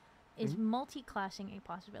 1, is Mm-hmm. multi-classing a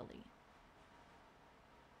possibility?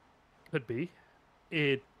 Could be.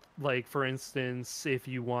 It, like, for instance, if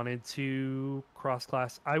you wanted to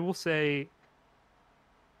cross-class, I will say,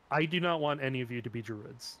 I do not want any of you to be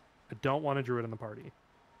druids. I don't want a druid in the party.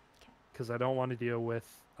 Okay. Because I don't want to deal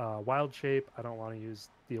with wild shape. I don't want to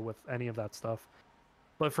deal with any of that stuff.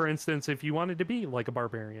 But for instance, if you wanted to be like a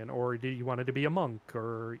barbarian, or you wanted to be a monk,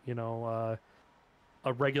 or, you know,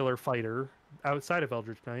 a regular fighter outside of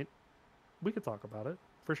Eldritch Knight, we could talk about it,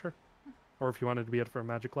 for sure. Or if you wanted to be it for a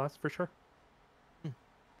magic class, for sure.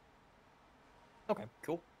 Okay,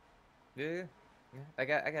 cool. Yeah. I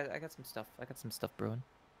got some stuff. I got some stuff brewing.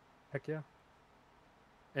 Heck yeah.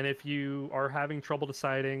 And if you are having trouble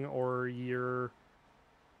deciding, or you're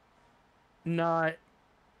not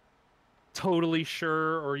totally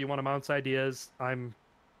sure, or you want to bounce ideas, I'm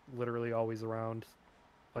literally always around.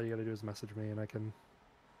 All you gotta do is message me, and I can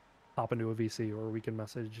hop into a VC or we can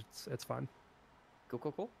message. It's fine.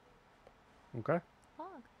 Cool. Okay. Fog.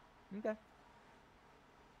 Okay.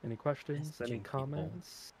 Any questions? Any Messaging people.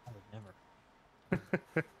 comments? I would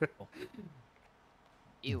never.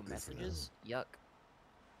 Ew, Good for messages. Yuck.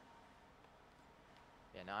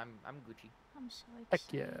 Yeah, no, I'm Gucci. I'm so Heck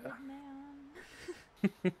excited, yeah.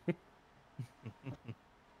 man.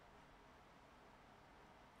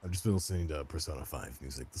 I've just been listening to Persona 5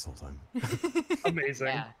 music this whole time. Amazing.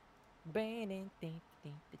 Yeah.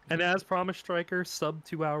 And as promised, Striker, sub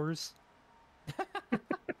 2 hours.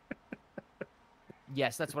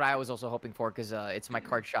 Yes, that's what I was also hoping for because it's my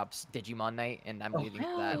card shop's Digimon night, and I'm Oh. leaving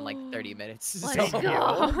for that in like 30 minutes. Let's so-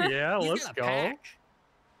 go. Yeah, He's let's gonna go. pack.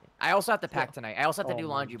 I also have to pack tonight. I also have to Oh do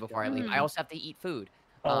my laundry before I leave. God. I also have to eat food.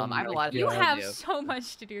 Oh I have a my lot of You things to have do. so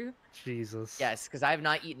much to do. Jesus. Yes, because I have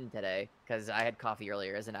not eaten today because I had coffee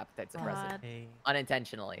earlier as an appetite suppressant, God. Hey,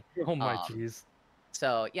 unintentionally. Oh my Um, jeez.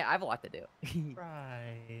 So yeah, I have a lot to do.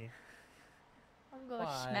 try. I'm gonna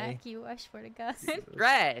Why? smack you, I swear to God.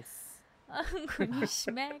 Stress. I'm gonna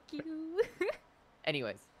smack you.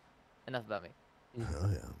 Anyways, enough about me. Oh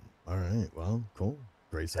yeah. All right. Well, cool.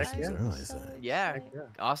 Great session yeah. there, I say. Yeah. Heck yeah.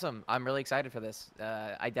 Awesome. I'm really excited for this.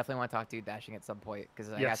 I definitely want to talk to you, Dashing, at some point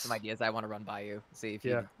because I got some Yes. ideas I want to run by you. See if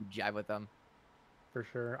you Yeah. jive with them. For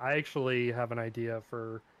sure. I actually have an idea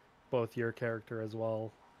for both your character as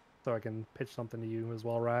well, so I can pitch something to you as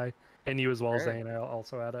well, Rye, and you as well, Sure. Zane. I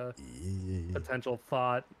also had a Yeah. potential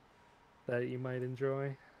thought that you might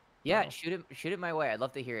enjoy. Yeah, Oh. shoot it my way. I'd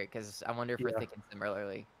love to hear it because I wonder if we're Yeah. thinking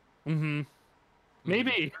similarly. Mm-hmm.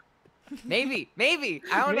 Maybe. Maybe.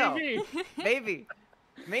 I don't know. Maybe.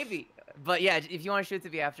 Maybe. But yeah, if you want to shoot it to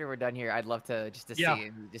me after we're done here, I'd love to Yeah, see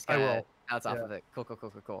and just I kind will. of bounce off Yeah. of it.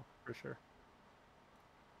 Cool. For sure.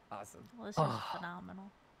 Awesome. Well, this is Ah.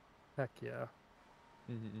 phenomenal. Heck yeah.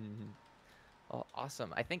 Oh,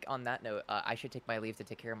 awesome. I think on that note, I should take my leave to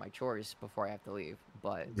take care of my chores before I have to leave.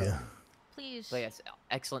 But Yeah. Please. But yes,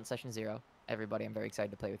 excellent session 0. Everybody, I'm very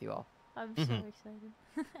excited to play with you all. I'm so Mhm. excited.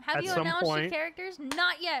 Have At you some announced your point- characters?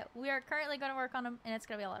 Not yet. We are currently going to work on them, and it's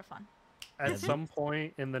going to be a lot of fun. At some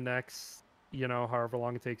point in the next, however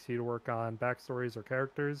long it takes you to work on backstories or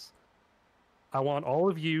characters, I want all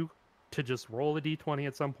of you to just roll a d20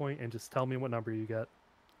 at some point and just tell me what number you get.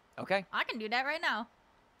 Okay. I can do that right now,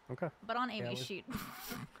 Okay. but on Amy's we- sheet.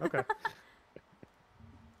 Okay.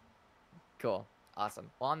 Cool.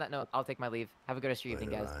 Awesome. Well, on that note, I'll take my leave. Have a good rest of your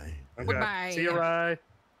evening, guys. Bye. Okay. Goodbye. See you, Rye.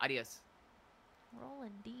 Adios. Roll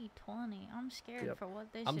a d20. I'm scared Yep. for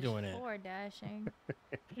what this I'm is doing it. for, Dashing.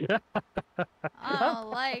 I don't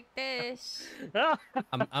like this.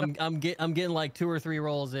 I'm getting like 2 or 3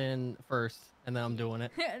 rolls in first, and then I'm doing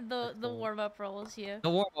it. the Cool. warm-up rolls, yeah. The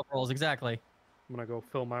warm up rolls exactly. I'm gonna go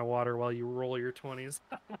fill my water while you roll your 20s.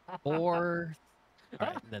 4. All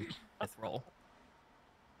right, then 5th roll.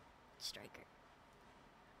 Striker.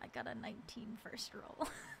 I got a 19 first roll.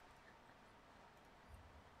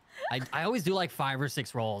 I always do like 5 or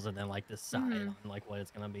 6 rolls and then like decide Mhm. on like what it's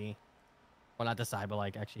gonna be. Well, not decide, but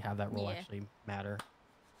like actually have that roll Yeah. actually matter.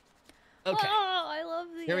 Okay. Oh, I love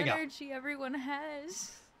the Here we go. energy everyone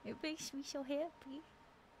has. It makes me so happy.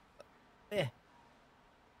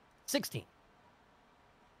 16.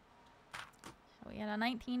 So we had a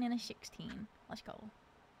 19 and a 16. Let's go.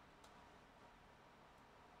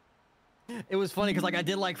 It was funny because like I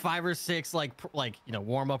did like 5 or 6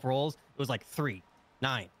 warm up rolls. It was like 3,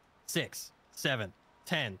 9, 6, 7,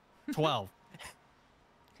 10, 12.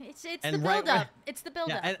 It's And the right build when- up. It's the build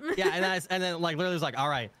yeah, up. and then like literally was like, all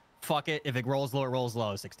right, fuck it. If it rolls low, it rolls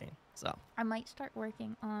low. 16. So I might start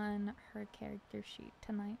working on her character sheet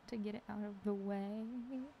tonight to get it out of the way.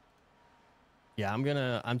 yeah,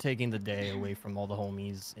 I'm taking the day away from all the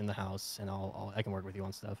homies in the house, and I can work with you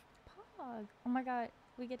on stuff. Pog. Oh my god.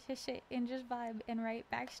 We get to sit and just vibe and write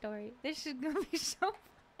backstory. This is gonna be so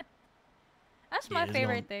fun. That's Yeah, my it's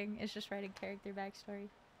favorite thing, is just writing character backstory.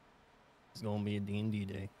 It's gonna be a D&D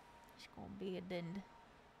day. It's gonna be a dend.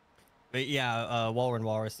 But yeah, Walrus and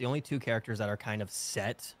Walrus, the only 2 characters that are kind of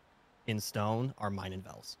set in stone are mine and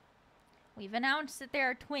Vel's. We've announced that there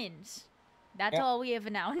are twins. That's Yep. all we have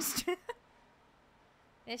announced.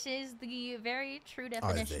 This is the very true Are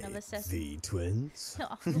definition of they a session. the twins?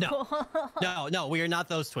 No. No, we are not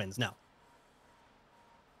those twins. No.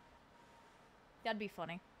 That'd be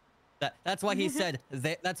funny. That's why he said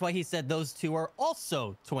that's why he said those 2 are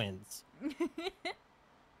also twins.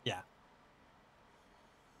 Yeah.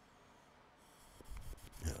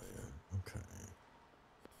 Hell yeah. Okay.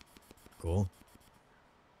 Cool.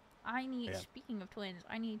 I need, Yeah. speaking of twins,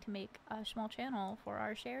 I need to make a small channel for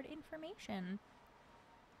our shared information.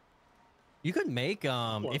 You could make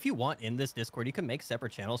if you want in this Discord, you can make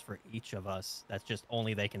separate channels for each of us. That's just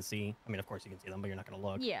only they can see. I mean, of course you can see them, but you're not gonna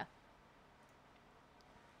look. Yeah.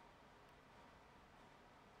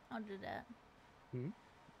 I'll do that. Hmm?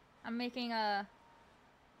 I'm making a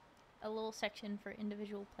little section for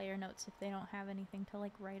individual player notes if they don't have anything to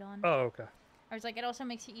like write on. Oh, okay. I was like, it also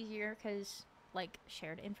makes it easier because like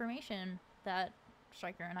shared information that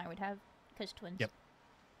Striker and I would have because twins. Yep.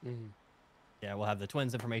 Mm-hmm. Yeah, we'll have the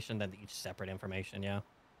twins information, then each separate information. Yeah.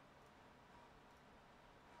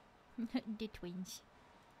 The twins.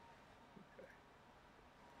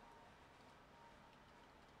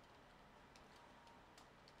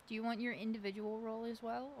 Do you want your individual role as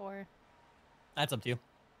well, or? That's up to you.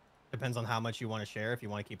 Depends on how much you want to share. If you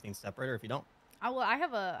want to keep things separate, or if you don't. Well, I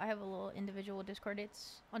have a little individual Discord.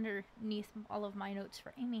 It's underneath all of my notes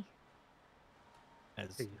for Amy.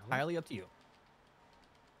 It's There you go. entirely up to you.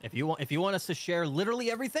 If you want us to share literally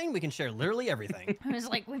everything, we can share literally everything. I was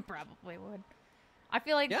like, we probably would. I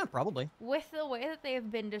feel like Yeah, probably. with the way that they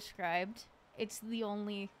have been described, it's the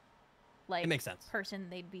only like It makes sense. person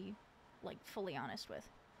they'd be like fully honest with.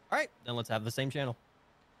 All right, then let's have the same channel.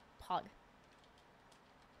 Pog.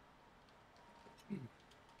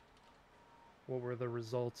 What were the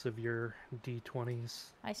results of your D20s?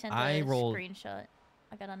 I sent I a rolled- screenshot.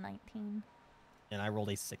 I got a 19. And I rolled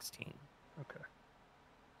a 16. Okay.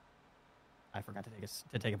 I forgot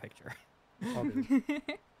to take a picture. I'll do it. Okay,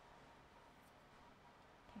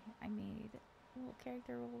 I made little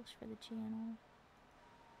character roles for the channel.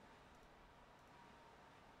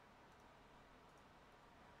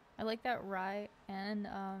 I like that Rye and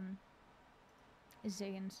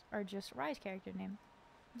Zane's are just Rye's character name.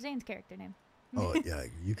 Zane's character name. Oh yeah,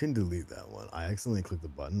 you can delete that one. I accidentally clicked the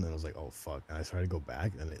button and I was like, oh fuck, and I tried to go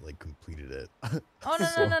back and it like completed it. Oh no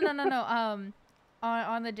So- no no no no no.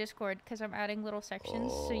 On the Discord, because I'm adding little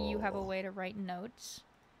sections so you have a Oh. way to write notes.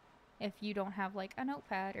 If you don't have like a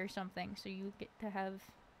notepad or something, so you get to have,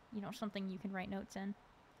 you know, something you can write notes in.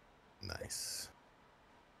 Nice.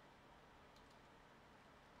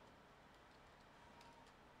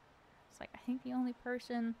 It's like I think the only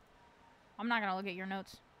person. I'm not gonna look at your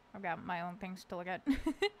notes. I've got my own things to look at.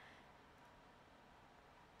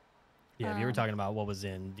 Yeah, if you were Um, talking about what was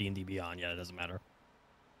in D&D Beyond, yeah, it doesn't matter.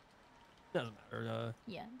 Doesn't matter.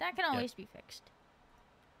 Yeah, that can always be fixed.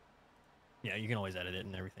 Yeah, you can always edit it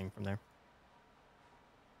and everything from there.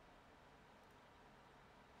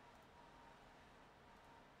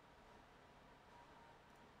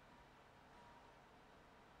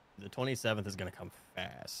 The 27th is going to come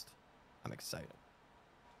fast. I'm excited.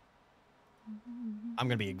 I'm going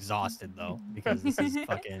to be exhausted, though, because this is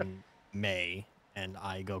fucking May, and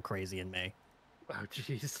I go crazy in May. Oh,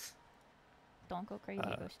 jeez. Don't go crazy,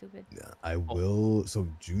 go stupid. Yeah, I will. So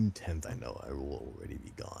June 10th, I know I will already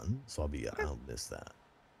be gone, so I'll miss that.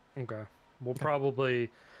 Okay. We'll probably.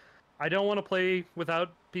 I don't want to play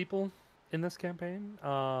without people in this campaign.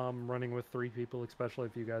 Running with 3 people, especially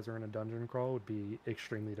if you guys are in a dungeon crawl, would be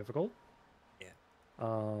extremely difficult. Yeah.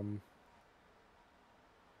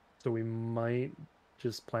 So we might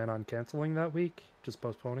just plan on canceling that week, just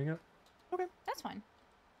postponing it. That's fine.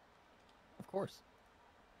 Of course.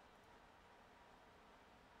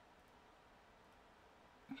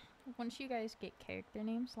 Once you guys get character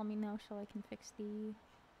names, let me know so I can fix the.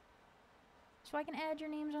 So I can add your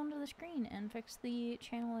names onto the screen and fix the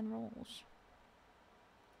channel and roles.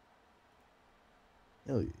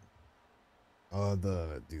 Hell yeah.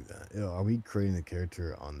 Do that. Yeah, are we creating the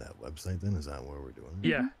character on that website then? Is that what we're doing?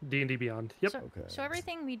 Yeah, D&D Beyond. Yep. So, Okay. so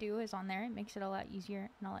everything we do is on there. It makes it a lot easier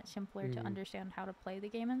and a lot simpler to Mhm. understand how to play the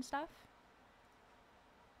game and stuff.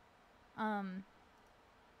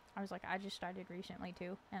 I was like, I just started recently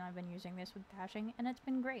too, and I've been using this with dashing, and it's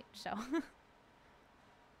been great. So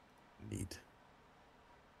Neat.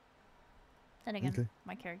 then again, Okay.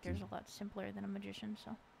 my character is a lot simpler than a magician.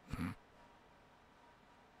 So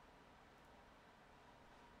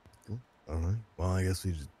Cool. All right. Well, I guess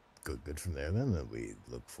we just go good from there then. And we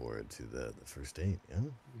look forward to the first date. Yeah.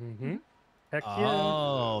 Mm-hmm. Heck yeah.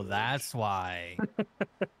 Oh, that's why.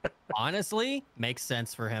 Honestly, makes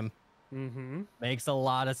sense for him. Mm-hmm. Makes a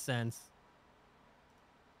lot of sense.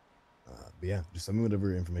 But yeah, just send me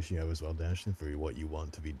whatever information you have as well, Dashin, for what you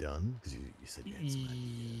want to be done, because you said you had some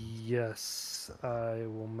ideas. Yes, I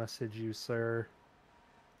will message you, sir.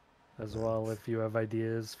 As well, if you have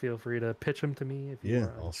ideas, feel free to pitch them to me. If you Yeah,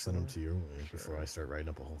 want. I'll send them to your way before I start writing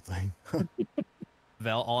up a whole thing.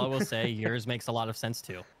 Vel, all I will say, yours makes a lot of sense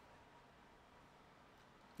too.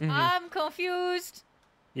 Mhm. I'm confused.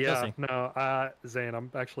 Yeah, see. no, Zane, I'm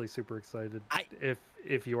actually super excited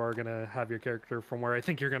if you are gonna have your character from where I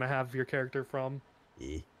think you're gonna have your character from.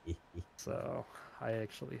 Yeah. So I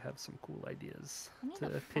actually have some cool ideas I need to a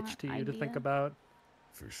pitch font to you to think idea. about.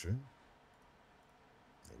 For sure.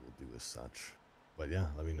 I will do as such. But yeah,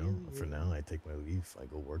 let me know. For now, I take my leave. I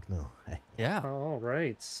go work now. Yeah. All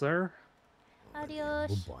right, sir.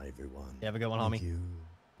 Adios. Bye-bye, everyone. You have a good one, Thank homie. you.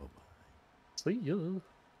 Bye-bye. See you.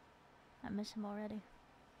 I miss him already.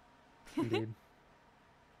 Indeed.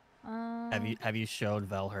 Have you showed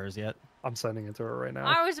Vel hers yet? I'm sending it to her right now.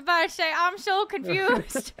 I was about to say, I'm so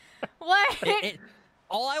confused. What?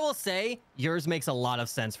 All I will say, yours makes a lot of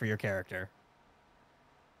sense for your character.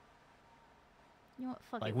 You know what?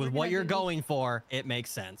 Fuck Like it. with we're what gonna you're do- going for, it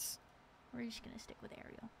makes sense. We're just gonna stick with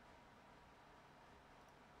Ariel.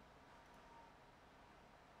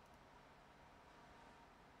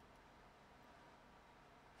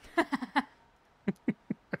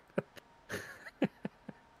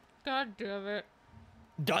 God damn it.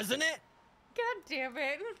 Doesn't it? God damn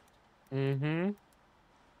it. Mm-hmm.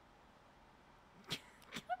 God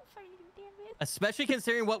fucking damn it. Especially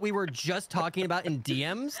considering what we were just talking about in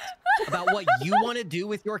DMs about what you want to do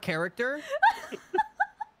with your character.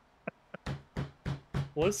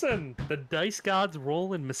 Listen, the dice gods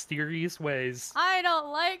roll in mysterious ways. I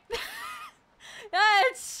don't like that.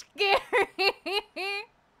 That's scary.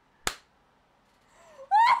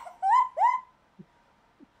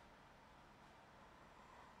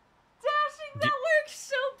 Dashing, that works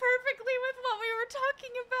so perfectly with what we were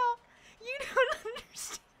talking about. You don't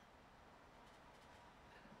understand.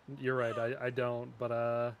 You're right, I don't, but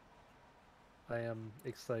I am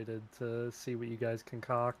excited to see what you guys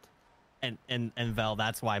concoct. And Vel,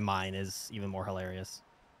 that's why mine is even more hilarious.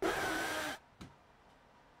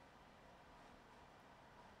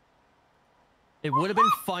 It would have been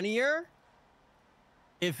funnier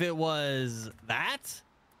if it was that,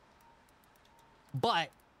 but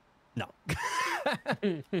no.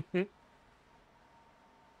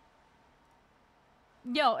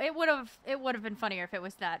 No, it would have been funnier if it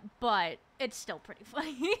was that, but it's still pretty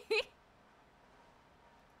funny.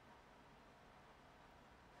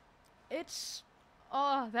 It's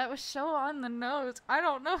that was so on the nose. I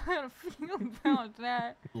don't know how to feel about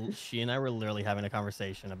that. She and I were literally having a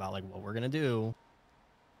conversation about like what we're gonna do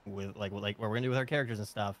with like what we're gonna do with our characters and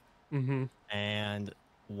stuff. Mm-hmm. And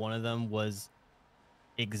one of them was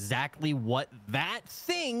exactly what that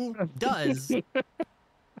thing does in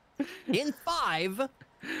 5.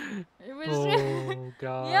 It was Oh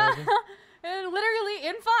god. yeah, and literally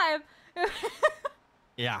in 5.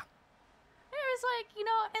 Yeah. It was like,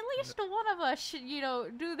 at least one of us should,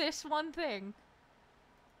 do this one thing.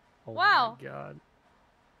 Oh Wow. my god.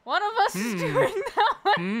 One of us is doing that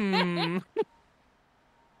one. Hmm.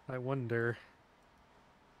 I wonder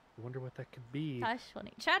what that could be. That's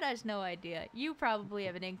funny. Chad has no idea. You probably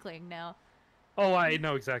have an inkling now. Oh, I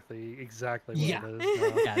know exactly what Yeah. it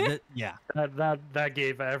is. now. Yeah. That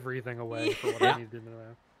gave everything away for what Yeah. I needed to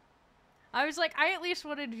know. I was like, I at least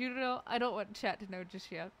wanted you to know. I don't want Chad to know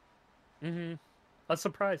just yet. Mm-hmm. A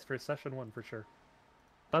surprise for session 1 for sure.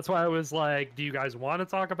 That's why I was like, do you guys want to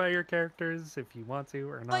talk about your characters if you want to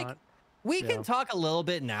or not? Like, we Yeah. can talk a little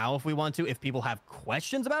bit now if we want to, if people have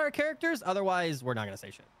questions about our characters. Otherwise, we're not going to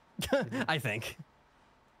say shit. I think.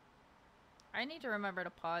 I need to remember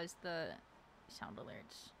to pause the sound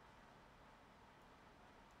alerts.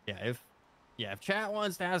 Yeah, if chat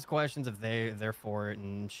wants to ask questions, if they're for it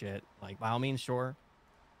and shit, like by all means, sure.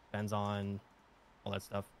 Depends on all that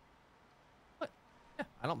stuff. But yeah,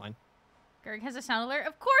 I don't mind. Gerg has a sound alert.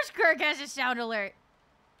 Of course, Gerg has a sound alert.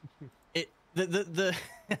 The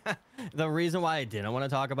the reason why I didn't want to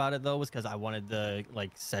talk about it though was because I wanted the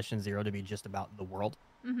like session 0 to be just about the world.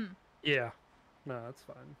 Mm-hmm. Yeah. No, that's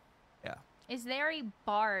fine. Is there a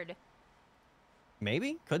bard?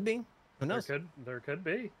 Maybe, could be. Who knows? There could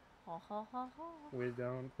be. Ha ha ha ha.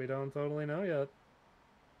 We don't totally know yet.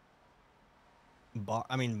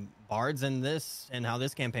 I mean, bards in this and how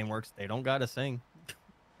this campaign works, they don't gotta sing.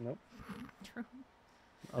 Nope. True.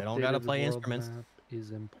 They don't gotta Updated play world instruments. map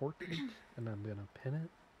is important, and I'm gonna pin it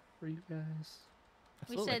for you guys.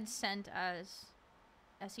 We said sent as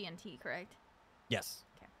SENT, correct? yes.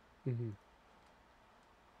 Mm-hmm.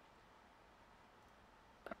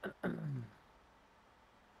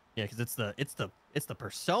 Yeah, because it's the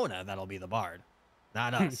persona that'll be the bard,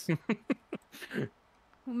 not us.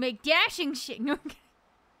 Who make dashing shit? No.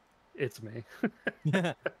 It's me.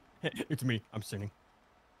 It's me. I'm singing.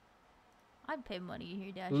 I'd pay money to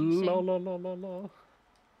hear dashing sing. La la la la la.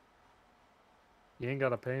 You ain't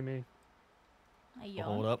gotta pay me. Hey, Well,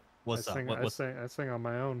 hold up. What's I up? sing, I sing on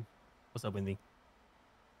my own. What's up, Windy?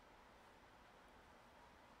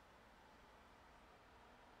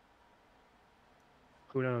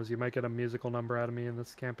 Who knows? You might get a musical number out of me in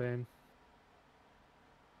this campaign.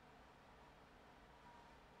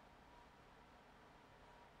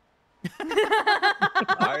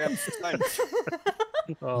 I am sent.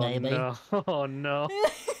 Oh Maybe. no! Oh no!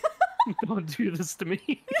 Don't do this to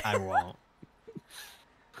me. I won't.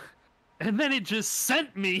 And then it just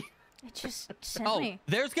sent me. It just sent Oh, me.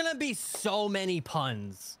 there's gonna be so many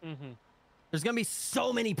puns. Mm-hmm. There's gonna be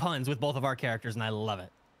so many puns with both of our characters, and I love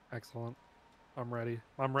it. Excellent. I'm ready.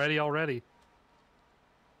 I'm ready already.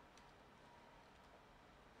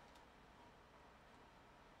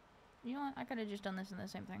 You know what? I could have just done this in the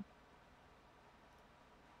same thing.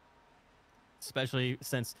 Especially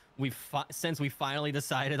since we finally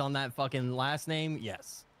decided on that fucking last name.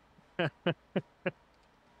 Yes.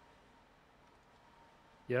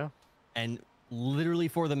 Yeah. And literally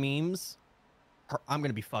for the memes, I'm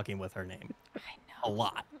gonna be fucking with her name I a know.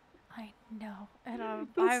 lot. I know. And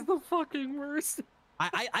That's I've the fucking worst.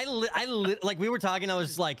 Like we were talking, I was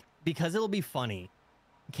just like, because it'll be funny.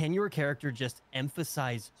 Can your character just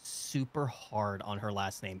emphasize super hard on her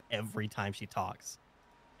last name every time she talks?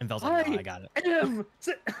 And Vel's like, no, I got it.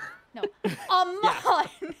 no. Amon.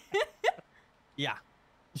 Yeah.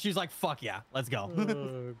 She's like, fuck yeah, let's go.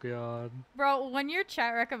 Oh god. Bro, when your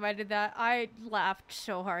chat recommended that, I laughed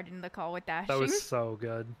so hard in the call with Dashing. That was so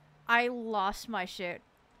good. I lost my shit.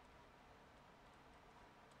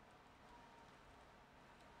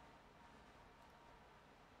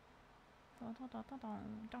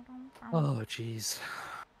 Oh jeez.